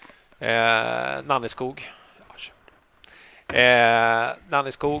 Nanneskog.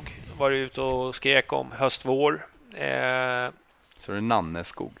 Nanneskog var ute och skrek om höst-vår. Så är det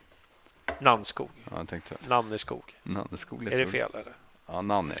Nanneskog? Nannskog. Ja, jag tänkte. Nanneskog. Nanneskog. Är det fel eller? Ja,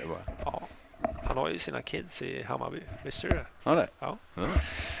 Nanne är det bara. Ja. Han har ju sina kids i Hammarby. Visste du det? Ja, det. Ja.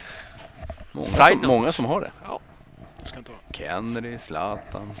 Många som har det. Ja. Kennedy,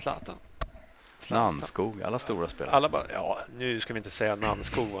 Zlatan. Nannskog, alla stora spelare. Alla bara, ja, nu ska vi inte säga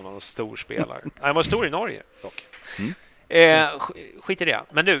Nannskog var någon stor spelare. Han var stor i Norge dock. Skit i det.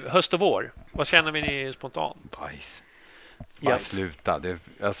 Men du, höst och vår. Vad känner vi spontant? Bajs. Yes. Sluta.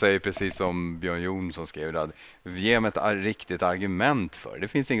 Jag säger precis som Björn Jonsson skrev det. Ge mig ett riktigt argument för. Det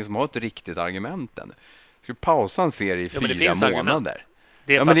finns ingen som har ett riktigt argument än. Ska vi pausa en serie i 4 månader?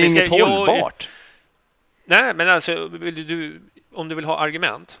 Men det är inget hållbart. Nej, men alltså om du vill ha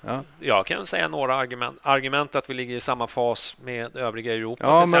argument. Ja. Jag kan säga några argument. Argument att vi ligger i samma fas med övriga Europa.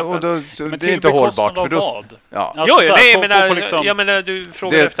 Ja, men det är inte hållbart. För då, ja. Alltså, jag menar, du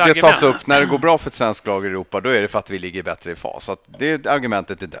frågar efter argument. Det tas upp när det går bra för ett svenskt lag i Europa. Då är det för att vi ligger bättre i fas. Så att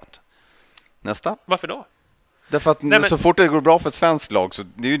argumentet är dött. Nästa. Varför då? Därför att så fort det går bra för ett svenskt lag, så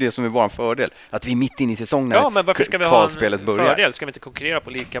det är ju det som är vår fördel. Att vi är mitt inne i säsongen när men varför ska vi ha en fördel? Ska vi inte konkurrera på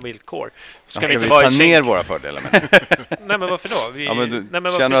lika villkor? Ska vi ta ner våra fördelar med? Nej, men varför då?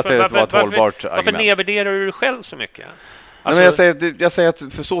 Känner att det var ett hållbart argument? Varför nedvärderar du dig själv så mycket? Alltså, jag säger att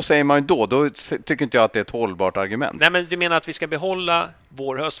för så säger man ju då tycker inte jag att det är ett hållbart argument. Nej, men du menar att vi ska behålla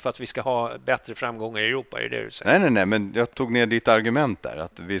vår höst för att vi ska ha bättre framgångar i Europa, är det du säger? Nej, men jag tog ner ditt argument där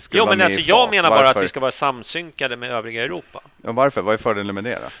att vi skulle vara men med alltså, i fas. Jag menar bara att vi ska vara samsynkade med övriga Europa. Ja, varför? Vad är fördelen med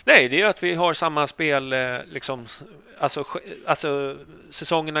det då? Nej, det är att vi har samma spel liksom, alltså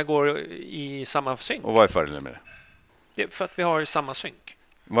säsongerna går i samma synk. Och vad är fördelen med det? Det är för att vi har samma synk.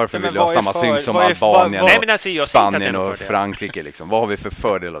 Varför vill du ha samma synk som Albanien, Spanien och Frankrike? Liksom? Vad har vi för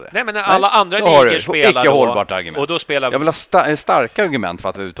fördel av det? Nej, men alla andra ligor spelar icke hållbart argument. Och då spelar jag vill ha starka argument för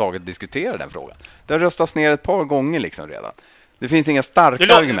att överhuvudtaget diskutera den frågan. Det har röstats ner ett par gånger liksom redan. Det finns inga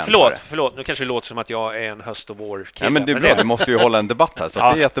starka argument för det. Förlåt, nu kanske det låter som att jag är en höst- och vår-kille. Nej, men det är bra, du måste ju hålla en debatt här. Så det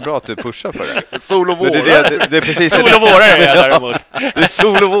är jättebra att du pushar för det. Sol och vårare. Det är precis sol och vårare är jag däremot. Det är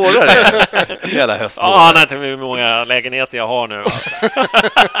sol och vårare. Hela hösten. Ja, inte hur många lägenheter jag har nu. Alltså.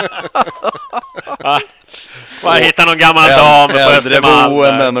 Bara hitta någon gammal dam på Östermalm.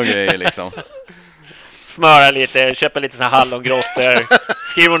 Boenden och grejer liksom. Smöra lite, köpa lite såna hallongrottor.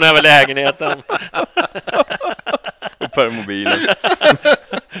 Skriver hon över lägenheten. Och per mobilen.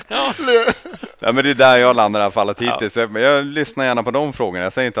 Ja, men det är där jag landar i alla fall hittills. Men jag lyssnar gärna på de frågorna.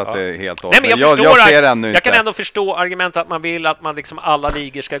 Jag säger inte att det är helt Nej, men jag ser ännu inte. Jag kan ändå förstå argument att man vill att man liksom alla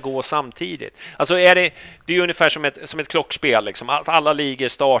ligor ska gå samtidigt. Alltså det är ungefär som ett klockspel liksom. Att alla ligor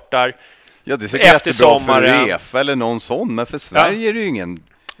startar. Ja, det är säkert jättebra för UEFA eller någon sån, men för Sverige är det ju ingen.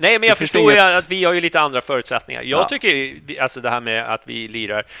 Nej, men jag förstår ju att vi har ju lite andra förutsättningar. Jag tycker alltså det här med att vi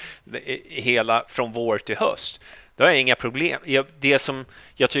lirar hela från vår till höst. Det är inga problem. Det som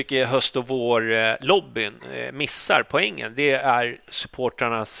jag tycker höst- och vår-lobbyn missar poängen, det är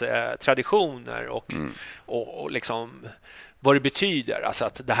supportrarnas traditioner och liksom vad det betyder. Alltså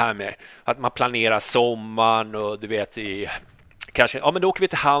att det här med att man planerar sommaren och du vet kanske, ja men då åker vi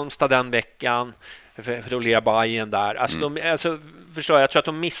till Halmstad den veckan för då lirar Bayern där. Alltså, förstår jag tror att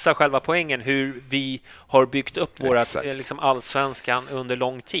de missar själva poängen hur vi har byggt upp vårat liksom allsvenskan under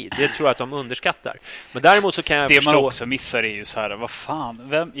lång tid. Det tror jag att de underskattar. Men däremot så kan jag förstå... Det man också missar är ju så här, vad fan,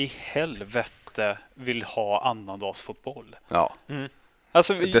 vem i helvete vill ha annandagsfotboll? Ja.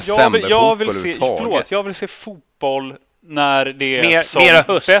 Alltså, jag vill se fotboll när det är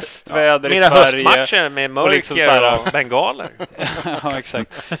som bäst väder i Sverige. Mera höstmatcher med mörker liksom och bengaler. Ja,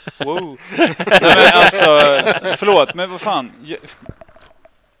 exakt. Wow. Nej, men alltså, förlåt, men vad fan.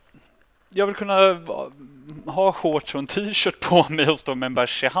 Jag vill kunna ha shorts och en t-shirt på mig och stå med en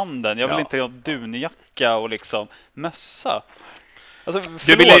bärs i handen. Jag vill inte ha dunjacka och liksom mössa. Alltså,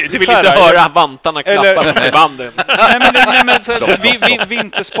 du vill inte höra vantarna klappa som i banden. Nej, men så,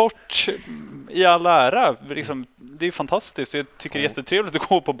 vintersport i all ära. Liksom, det är fantastiskt. Jag tycker det är jättetrevligt att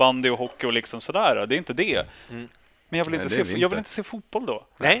gå på bandy och hockey och liksom sådär. Det är inte det. Men jag vill inte se fotboll då.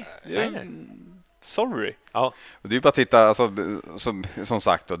 Nej. Sorry. Ja. Och det är ju bara att titta, alltså, som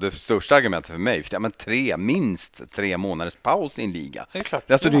sagt då, det största argumentet för mig, minst 3 månaders paus i en liga. Det är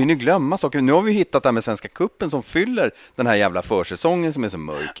klart. Alltså, du hinner glömma saker. Nu har vi hittat det här med Svenska Cupen som fyller den här jävla försäsongen som är så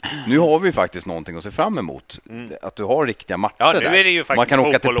mörk. Nu har vi faktiskt någonting att se fram emot. Att du har riktiga matcher där. Ja, nu är det ju faktiskt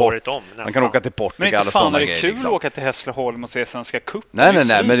fotbollåret om. Man kan åka till Portugal. Men inte fan och är det kul liksom att åka till Hässleholm och se Svenska Cupen.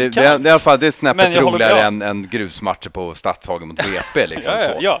 Nej, men det är i alla fall det är snäppet roligare än grusmatcher på Stadshagen mot BP liksom.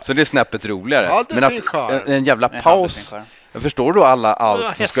 Så det är snäppet roligare. Ja, men att en jävla paus. Jag förstår då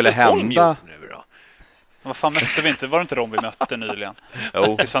allt som skulle hända. Vad fan mötte vi inte? Var det inte de vi mötte nyligen?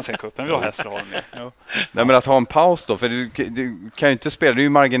 I Svenska Cupen. Vi var Hässleholm. Nej, men att ha en paus då. För du kan ju inte spela. Det är ju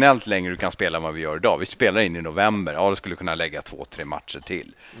marginellt längre du kan spela än vad vi gör idag. Vi spelar in i november. Ja, du skulle kunna lägga 2-3 matcher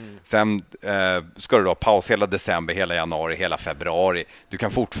till. Sen ska du då ha paus hela december, hela januari, hela februari. Du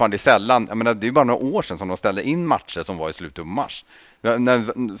kan fortfarande sällan. Jag menar, det är bara några år sedan som de ställde in matcher som var i slutet av mars. När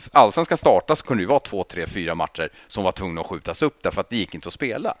allsvenskan startade så kunde det vara 2, 3, 4 matcher som var tvungna att skjutas upp därför att det gick inte att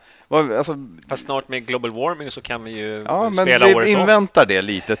spela. Alltså, fast snart med global warming så kan vi ju spela men året om. Vi inväntar det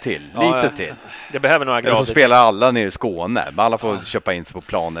lite till. Till. Det behöver några grader. Så spelar alla nere i Skåne. Alla får köpa in sig på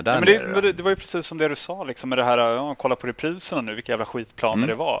planer där men det var ju precis som det du sa liksom, med det här, kolla på repriserna nu, vilka jävla skitplaner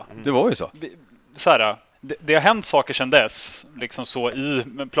det var. Det var ju så. Så här, det har hänt saker sedan dess, liksom så i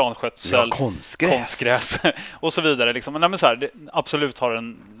planskötsel, konstgräs och så vidare. Liksom. Men så här, det absolut har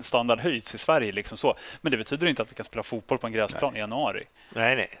en standard höjts i Sverige. Liksom så. Men det betyder inte att vi kan spela fotboll på en gräsplan i januari.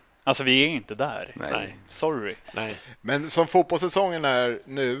 Nej. Alltså vi är inte där. Nej. Sorry. Nej. Men som fotbollssäsongen är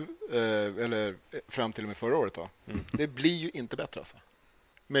nu, eller fram till och med förra året då, det blir ju inte bättre alltså.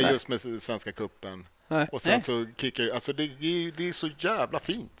 Just med Svenska Cupen. Och sen så kickar, alltså det är så jävla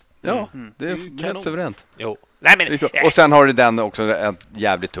fint. Ja, det är helt suveränt. Jo. Nej, men, och sen har du den också ett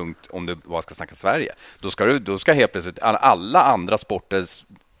jävligt tungt om du bara ska snacka Sverige. Då ska helt plötsligt alla andra sporter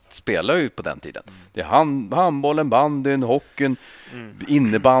spelar ju på den tiden. Det är handbollen, bandyn, hockeyn,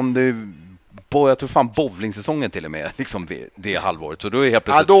 innebandy, jag tror fan bowlingsäsongen till och med liksom det halvåret. Så då är helt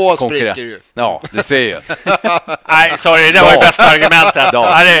plötsligt då spricker ju. Ja, du ser ju. Nej, sorry, det var det bästa argumentet.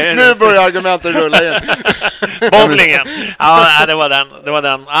 Nu börjar argumenten rulla in. Bowlingen. Ja, det var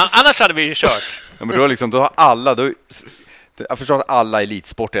den. Annars hade vi ju kört. Ja, men då har alla jag förstår att alla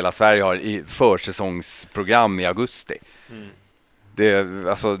elitsport i hela Sverige har i försäsongsprogram i augusti. Det är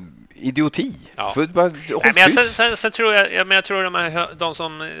alltså idioti. Ja. Sen tror jag tror de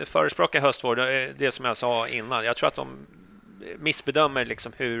som förespråkar höstvård, det som jag sa innan, jag tror att de missbedömer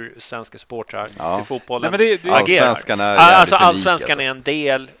liksom hur svenska supportrar till fotbollen agerar. Allsvenskan är en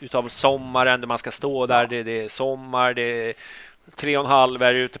del utav sommaren där man ska stå där, det är sommar, det är 3,5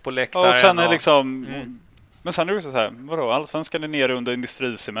 är ute på läktaren. Och sen är liksom men sen är det så här, vadå, allsvenskan är nere under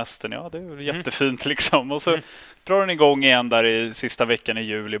industrisemestern, ja det är jättefint liksom. Och så drar den igång igen där i sista veckan i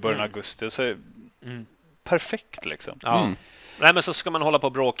juli, början av augusti. Så perfekt liksom. Ja. Nej, men så ska man hålla på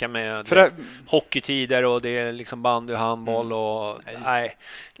och bråka med hockeytider och det är liksom bandy och handboll och nej,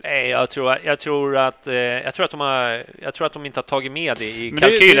 jag tror att de inte har tagit med det i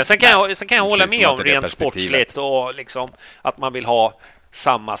kalkylen. Sen kan jag hålla med om rent sportsligt och liksom att man vill ha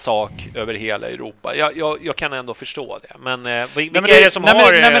samma sak över hela Europa. Jag kan ändå förstå det. Men vilka är det som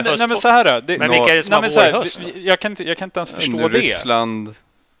har höst? Men så här då. Men vilka är det som har vår i höst? Jag kan inte ens förstå det. Ryssland,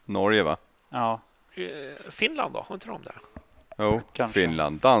 Norge va? Ja. Finland då? Har inte de där? Jo,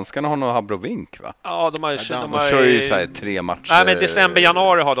 Finland. Danskarna har nog Habrovink va? Ja, de kör ju så här 3 matcher. Nej, men december,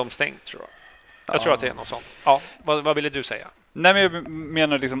 januari har de stängt tror jag. Jag tror att det är något sånt. Ja, vad ville du säga? Nej, men jag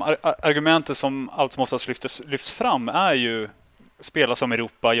menar liksom argumentet som allt som oftast lyfts fram är ju spela som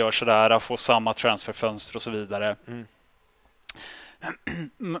Europa, gör sådär, få samma transferfönster och så vidare.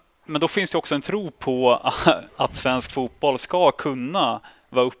 Men då finns det också en tro på att svensk fotboll ska kunna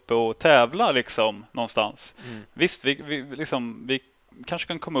vara uppe och tävla liksom någonstans. Visst, vi kanske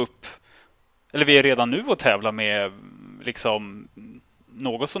kan komma upp, eller vi är redan nu och tävla med liksom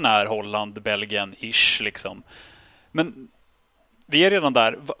något sån här Holland, Belgien-ish liksom. Men vi är redan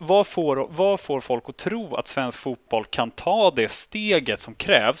där. Vad får folk att tro att svensk fotboll kan ta det steget som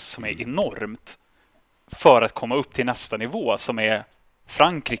krävs, som är enormt, för att komma upp till nästa nivå som är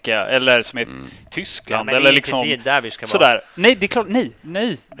Frankrike eller som är Tyskland eller liksom det är där vi ska sådär. vara. Nej, det är klart.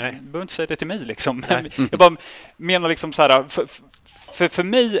 Nej. Du behöver inte säga det till mig liksom. Jag bara menar liksom så här, för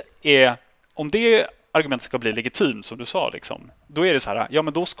mig är, om det argumentet ska bli legitimt som du sa liksom, då är det så här, ja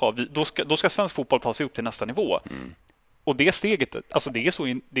men då ska svensk fotboll ta sig upp till nästa nivå. Och det steget, alltså det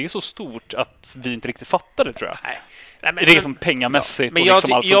är så stort att vi inte riktigt fattar det, tror jag. Nej, men, det är liksom pengamässigt men och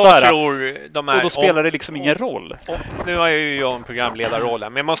liksom allt sånt där. Och då spelar det liksom ingen roll. Nu har jag en programledarroll,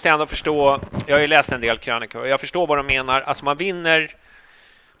 men jag måste ändå förstå, jag har ju läst en del krönikor och jag förstår vad de menar. Alltså man vinner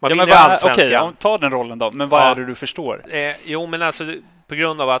allsvenskan. Okej, ta den rollen då. Men vad är det du förstår? Jo, men alltså på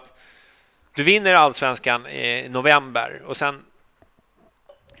grund av att du vinner allsvenskan i november och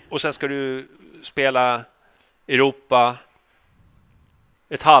sen ska du spela Europa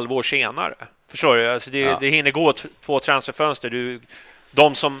ett halvår senare. Förstår du? Alltså det hinner gå 2 transferfönster.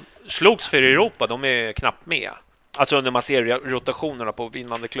 De som slogs för Europa, de är knappt med. Alltså när man ser rotationerna på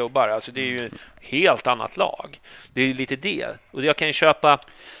vinnande klubbar. Alltså det är ju ett helt annat lag. Det är ju lite det. Och jag kan ju köpa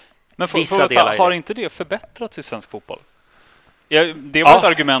vissa delar. Har inte det förbättrats i svensk fotboll? Det var ett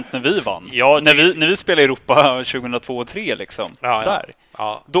argument när vi vann. När vi spelade i Europa 2002 och 2003 liksom. Där.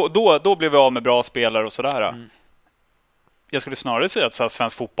 Ja. Då blev vi av med bra spelare och sådär. Jag skulle snarare säga att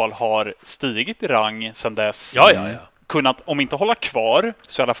svensk fotboll har stigit i rang sedan dess. Kunnat, om inte hålla kvar,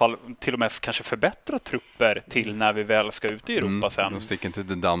 så i alla fall till och med kanske förbättra trupper till när vi väl ska ut i Europa sen. De sticker inte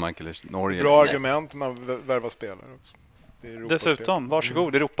till Danmark eller Norge. Bra argument, man värvar spelare också. Dessutom,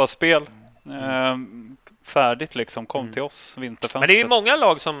 varsågod, Europaspel. Färdigt liksom, kom till oss vinterfönstret. Men det är ju många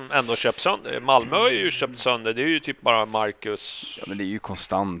lag som ändå köpt sönder. Malmö har ju köpt sönder. Det är ju typ bara Marcus. Ja, men det är ju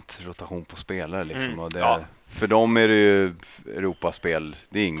konstant rotation på spelare liksom. Och för dem är det ju Europaspel.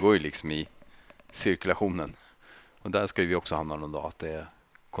 Det ingår ju liksom i cirkulationen. Och där ska vi också hamna någon dag, att det är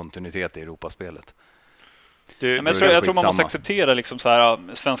kontinuitet i Europaspelet. Men jag tror man måste acceptera liksom så här,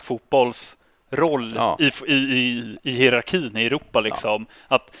 svensk fotbolls roll i hierarkin i Europa liksom.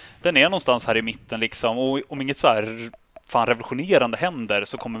 Att den är någonstans här i mitten liksom. Och om inget så här revolutionerande händer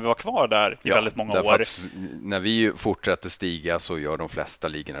så kommer vi vara kvar där i väldigt många år. Att när vi fortsätter stiga så gör de flesta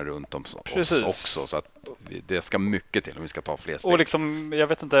ligorna runt om oss också. Så att det ska mycket till om vi ska ta fler steg. Och liksom, jag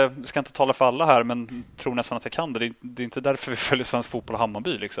vet inte, ska inte tala för alla här, men tror nästan att jag kan det. Det är inte därför vi följer svensk fotboll och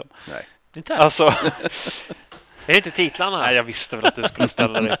Hammarby liksom. Nej. Inte alltså. Är det inte titlarna? Nej, jag visste väl att du skulle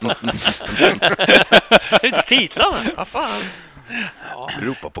ställa dig på. Är det inte titlarna? Vad fan? Ja.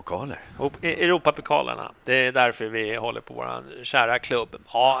 Europapokalerna. Det är därför vi håller på vår kära klubb.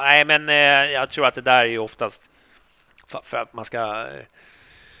 Ja, nej, men jag tror att det där är ju oftast för att man ska...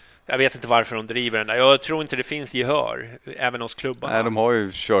 Jag vet inte varför de driver den där. Jag tror inte det finns gehör även hos klubbarna. Nej, de har ju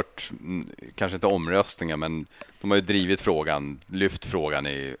kört, kanske inte omröstningar, men de har ju drivit frågan, lyft frågan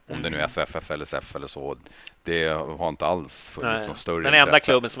i, om det nu är SFF eller SF eller så. Det har inte alls funnits någon större intresse. Den enda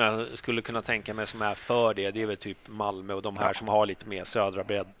klubben som jag skulle kunna tänka mig som är för det är väl typ Malmö och de här som har lite mer södra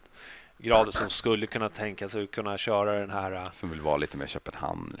breddgrader som skulle kunna tänka sig att kunna köra den här... Som vill vara lite mer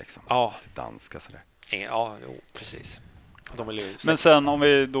Köpenhamn liksom. Ja. Danska sådär. Ja, jo, precis. Men sen om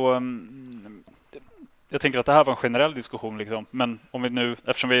vi då... Jag tänker att det här var en generell diskussion liksom. Men om vi nu,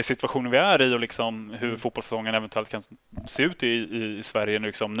 eftersom vi är i situationen vi är i och liksom hur fotbollssäsongen eventuellt kan se ut i Sverige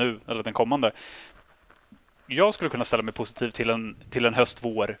liksom nu eller den kommande. Jag skulle kunna ställa mig positiv till en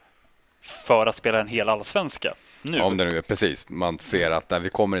höst-vår för att spela en hel allsvenska nu. Om det nu är precis. Man ser att vi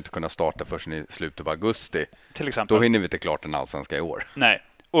kommer inte kunna starta förrän i slutet av augusti. Till exempel. Då hinner vi inte klart en allsvenska i år. Nej.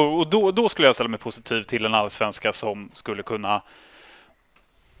 Och då skulle jag ställa mig positiv till en allsvenska som skulle kunna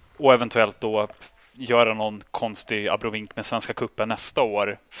och eventuellt då göra någon konstig abrovink med Svenska cupen nästa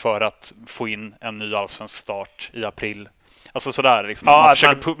år för att få in en ny allsvensk start i april. Alltså sådär liksom.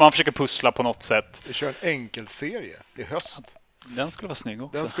 Man försöker pussla på något sätt. Vi kör en enkelserie i höst. Den skulle vara snygg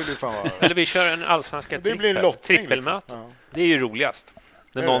också. Den skulle fan vara... Eller vi kör en allsvenska trippelmöte. Liksom. Det är ju roligast.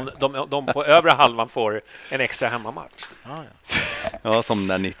 När de på övre halvan får en extra hemmamatch. Ja, som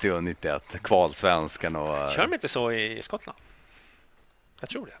den 90 och 91. Kvalsvenskan och... Kör de inte så i Skottland? Jag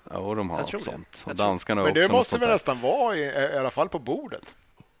tror det. Ja, de har något sånt. Och danskarna men det också måste väl nästan vara i alla fall på bordet.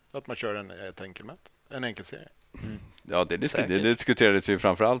 Att man kör en enkelserie. Ja, det diskuterades ju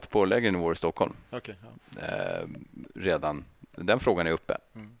framförallt på lägre nivåer i Stockholm. Okay, redan Den frågan är uppe.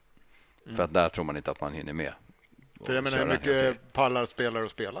 För att där tror man inte att man hinner med. För jag menar, hur mycket pallar spelar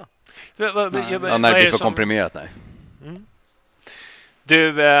att spela? Nej, det är för komprimerat, nej.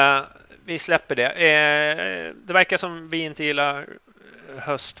 Du, vi släpper det. Det verkar som vi inte gillar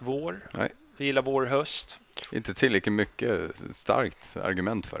höst-vår. Nej. Vi gillar vår-höst. Inte tillräckligt mycket starkt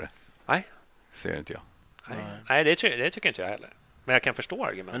argument för det. Nej. Ser inte jag. Nej, det tycker inte jag heller. Men jag kan förstå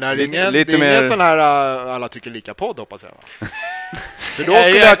argument. Men det är ingen sån här alla tycker lika podd, hoppas jag. Va? För då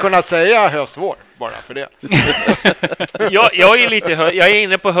skulle jag kunna säga höst-vår bara för det. Jag är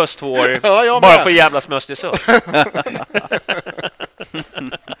inne på höst-vår ja, bara för jävlas med Östersund.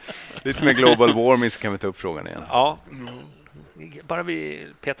 Lite med global warming så kan vi ta upp frågan igen. Ja. Bara vi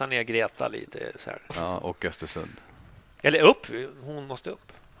petar ner Greta lite så här. Ja, och Östersund. Eller upp, hon måste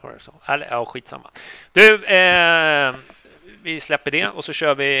upp. Så. Eller, ja, skitsamma. Du, vi släpper det och så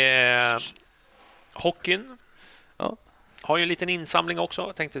kör vi hockeyn. Ja. Har ju en liten insamling också.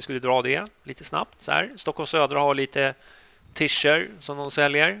 Jag tänkte jag skulle dra det lite snabbt. Så här. Stockholm Södra har lite t-shirts som de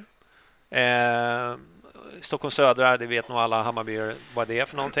säljer. Stockholm Södra, det vet nog alla Hammarbyar vad det är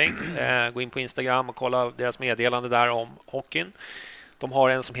för någonting. Gå in på Instagram och kolla deras meddelande där om hockeyn. De har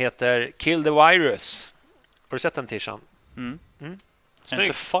en som heter Kill the Virus. Har du sett den t-shirten?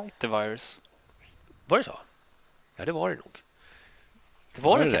 Inte Fight the Virus. Var det så? Ja, det var det nog. Det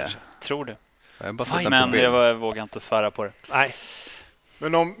var det kanske. Tror det. Men jag vågar inte svära på det. Nej.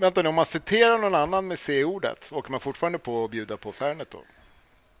 Men om man citerar någon annan med C-ordet, åker man fortfarande på att bjuda på Fernet då?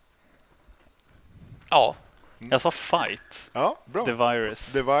 Ja. Jag sa fight. Ja, bra. The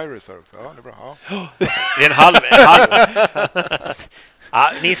Virus. The Virus också. Ja, det är bra. Ja. Det är en halv.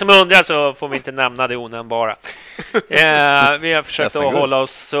 Ja, ni som undrar så får vi inte nämna det onämnbara. Vi har försökt att hålla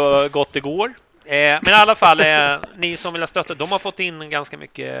oss så gott det går. Men i alla fall, ni som vill ha stötta, de har fått in ganska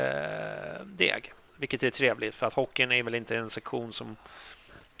mycket deg. Vilket är trevligt, för att hockeyn är väl inte en sektion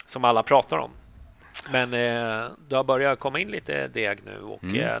som alla pratar om. Men det har börjat komma in lite deg nu. Och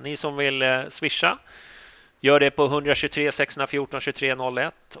ni som vill swisha, gör det på 123 614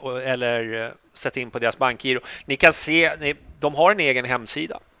 2301 eller sätt in på deras bankgiro. Ni kan se, de har en egen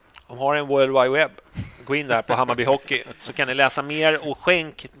hemsida. De har en World Wide Web. Gå in där på Hammarby Hockey så kan ni läsa mer och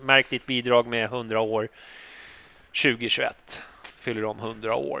märk ditt bidrag med 100 år 2021. Fyller de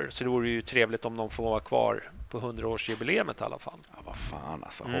 100 år. Så det vore ju trevligt om de får vara kvar på 100-årsjubileet i alla fall. Ja, vad fan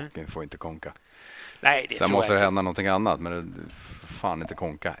alltså, hockeyn får inte konka. Nej, det sen tror måste jag det inte. hända någonting annat, men det fan inte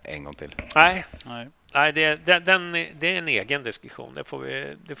konka en gång till. Nej, det är en egen diskussion. Det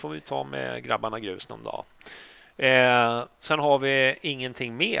får vi ta med grabbarna grus någon dag. Sen har vi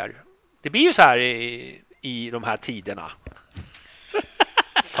ingenting mer. Det blir ju så här i de här tiderna.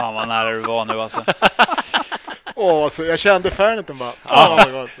 Fan vad nära du var nu alltså. Så jag kände Ferneten bara.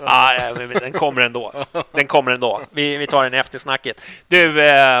 Den kommer ändå. Den kommer ändå. Vi tar den efter snacket. Du,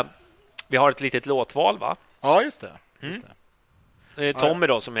 vi har ett litet låtval, va? Ja, just det. Det är Tommy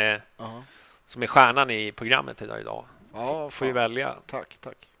då som är stjärnan i programmet idag. Ja, får ju välja. Tack.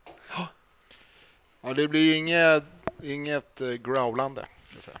 Ja, det blir inget growlande.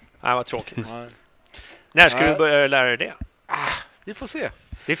 Nej, vad tråkigt. Nej. När ska du börja lära dig det? Vi får se.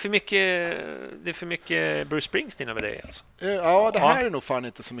 Det är för mycket Bruce Springsteen över det alltså. Ja, det här är nog fan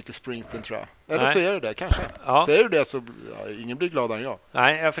inte så mycket Springsteen, tror jag. Eller så är det kanske. Säger du det så ingen blir gladare än jag.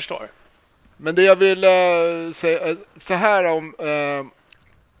 Nej, jag förstår. Men det jag vill säga så här om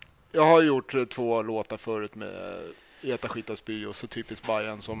jag har gjort 2 låtar förut med Eta skita spy och så typiskt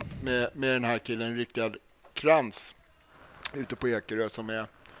Bajen som med den här killen Rickard Krantz ute på Ekerö som är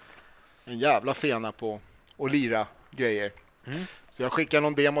en jävla fena på att lira grejer. Så jag skickar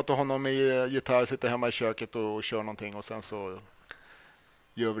någon demo till honom i gitarr, sitter hemma i köket och kör någonting och sen så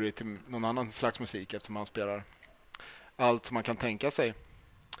gör vi det till någon annan slags musik eftersom han spelar allt som man kan tänka sig.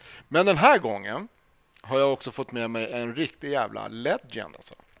 Men den här gången har jag också fått med mig en riktig jävla legend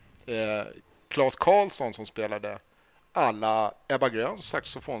alltså. Claes Karlsson som spelade alla Ebba Gröns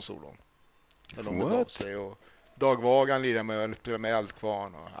saxofonsolon. Eller om det var sig, och Dag Vagan lirar med, spelar med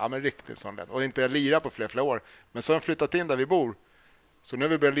Eldkvarn och men riktigt sån lätt. Och inte lira på flera år. Men så har han flyttat in där vi bor. Så nu har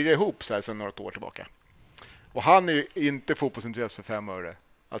vi börjat lira ihop så här sedan några år tillbaka. Och han är ju inte fotbollsintresserad för 5 öre.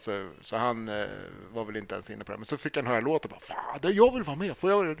 Alltså, så han var väl inte ens inne på det. Men så fick han höra låten och bara, fan, jag vill vara med,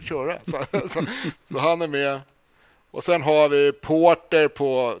 får jag köra? Så han är med. Och sen har vi Porter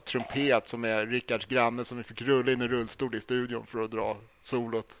på trumpet som är Rickards granne som vi fick rulla in i rullstol i studion för att dra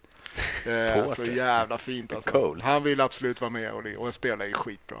solot. Så jävla fint alltså. Cool. Han vill absolut vara med och jag spelar ju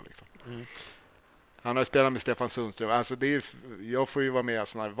skitbra liksom. Han har spelat med Stefan Sundström. Alltså jag får ju vara med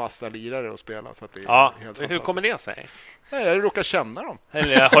sådana här vassa lirare och spela. Så att det är helt hur fantastiskt. kommer det sig? Nej, jag råkar känna dem.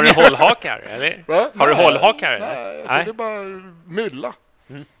 Eller har du hållhakar? Eller? Har du hållhakar? Nej, alltså, det är bara mylla.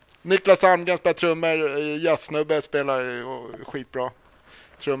 Niklas Arngren spelar trummor, jazzsnubbe spelar skitbra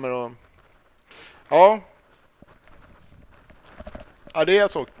trummor och ja, det är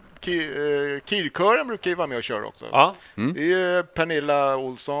så. Kirkören brukar ju vara med och köra också. Ja. Det är ju Pernilla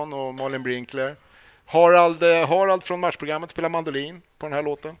Olsson och Malin Brinkler. Harald från matchprogrammet spelar mandolin på den här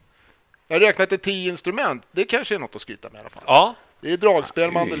låten. Jag räknar till 10 instrument. Det kanske är något att skryta med i alla fall. Ja. Det är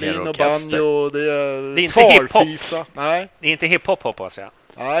dragspel, mandolin och banjo. Det är inte farfisa. hiphop. Nej. Det är inte hiphop hoppas jag.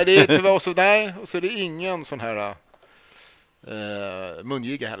 Nej, det är tyvärr också. Nej, och så är det ingen sån här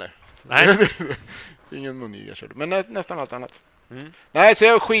mungiga heller. Nej. Ingen mungiga körde. Men nästan allt annat. Nej, så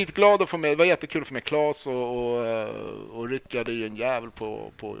jag är skitglad att få med. Det var jättekul att få med Claes och Rickard är ju en jävel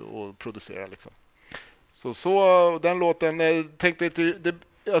på att producera liksom. Så den låten jag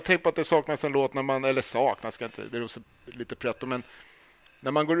tänkte på att det saknas en låt när man, eller saknas ska inte, det är lite pretto, men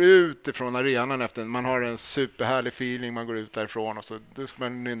när man går ut ifrån arenan efter, man har en superhärlig feeling, man går ut därifrån och så då ska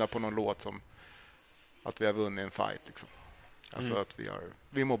man nynna på någon låt som att vi har vunnit en fight liksom. Alltså att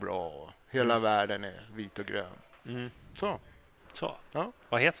vi mår bra och hela världen är vit och grön. Så. Ja.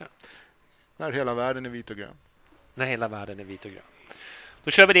 Vad heter den? När hela världen är vit och grön. När hela världen är vit och grön.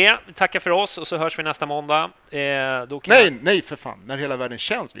 Då kör vi det. Tackar för oss och så hörs vi nästa måndag. Nej för fan. När hela världen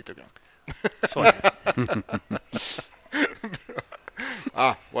känns vit och grön. Så är det.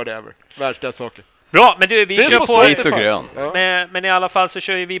 Whatever. Värsta saker. Bra, men du, vi kör på vit och grön. Ja. Men i alla fall så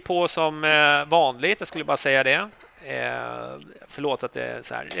kör vi på som vanligt. Jag skulle bara säga det. Förlåt att det är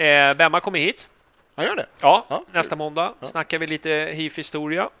så här. Bemma kommer hit. Han gör det? Ja, nästa måndag snackar vi lite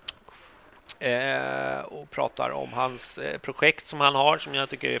HIF-historia. Och pratar om hans projekt som han har, som jag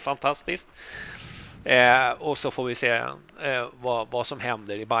tycker är fantastiskt. Och så får vi se vad som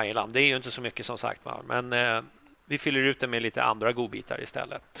händer i Bayernland. Det är ju inte så mycket som sagt, men vi fyller ut det med lite andra godbitar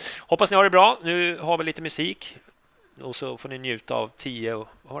istället. Hoppas ni har det bra. Nu har vi lite musik och så får ni njuta av 10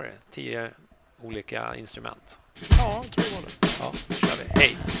 olika instrument. Ja, jag tror det var det. Ja, nu kör vi.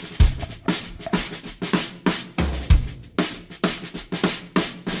 Hej!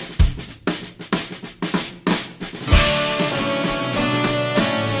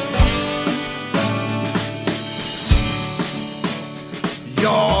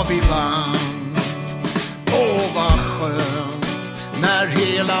 Ja, vi vann. Vad skönt när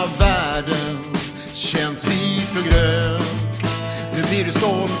hela världen känns vit och grön. Nu blir det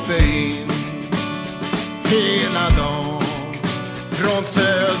stolpe in hela dagen, från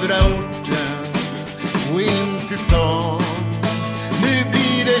södra orten och in till stan. Nu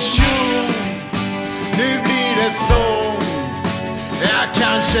blir det tjo, nu blir det sång. Jag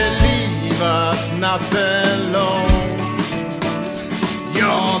kanske livat natten lång.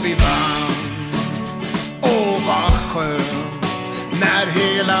 Ja, vi vann. Vad skönt när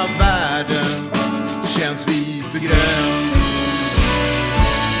hela världen känns vit och grön.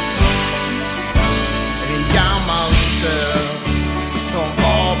 En gammal stöt som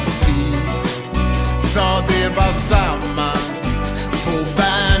var på bil sa det var samma på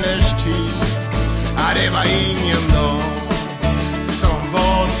Werners tid. Det var ingen dag som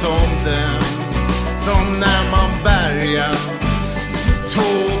var som den, som när man bärgar 2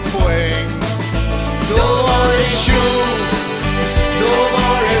 poäng. Då var det tjo, då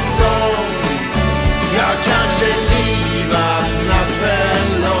var det sång. Jag kanske livat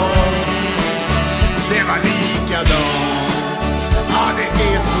natten lång. Det var likadant,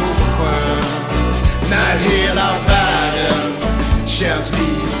 det är så skönt när hela världen känns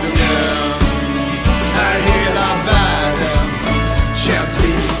vit och grön. När hela världen känns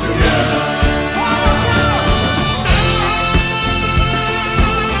vit och grön.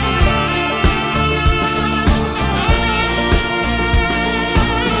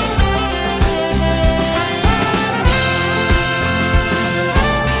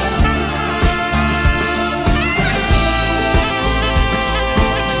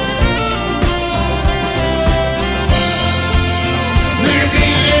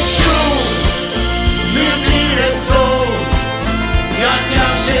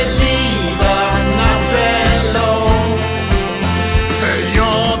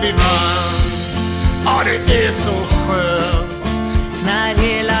 Det är så skönt när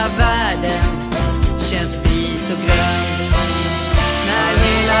hela världen känns vit och grön. När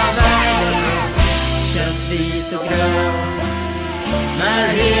hela världen känns vit och grön. När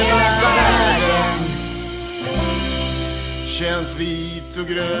hela världen känns vit och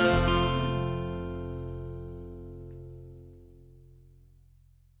grön.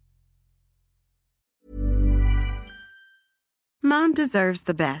 Mom deserves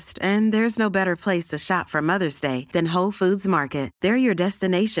the best, and there's no better place to shop for Mother's Day than Whole Foods Market. They're your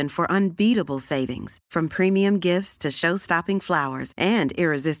destination for unbeatable savings, from premium gifts to show-stopping flowers and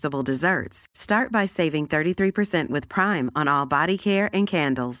irresistible desserts. Start by saving 33% with Prime on all body care and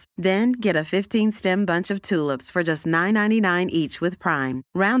candles. Then get a 15-stem bunch of tulips for just $9.99 each with Prime.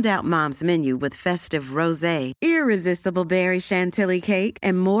 Round out Mom's menu with festive rosé, irresistible berry chantilly cake,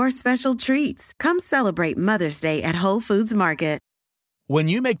 and more special treats. Come celebrate Mother's Day at Whole Foods Market. When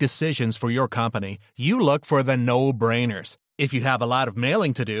you make decisions for your company, you look for the no-brainers. If you have a lot of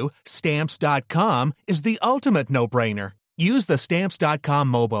mailing to do, Stamps.com is the ultimate no-brainer. Use the Stamps.com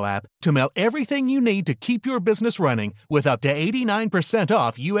mobile app to mail everything you need to keep your business running with up to 89%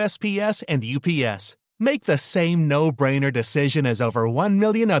 off USPS and UPS. Make the same no-brainer decision as over 1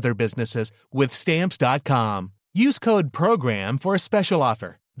 million other businesses with Stamps.com. Use code PROGRAM for a special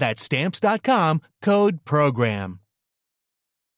offer. That's Stamps.com, code PROGRAM.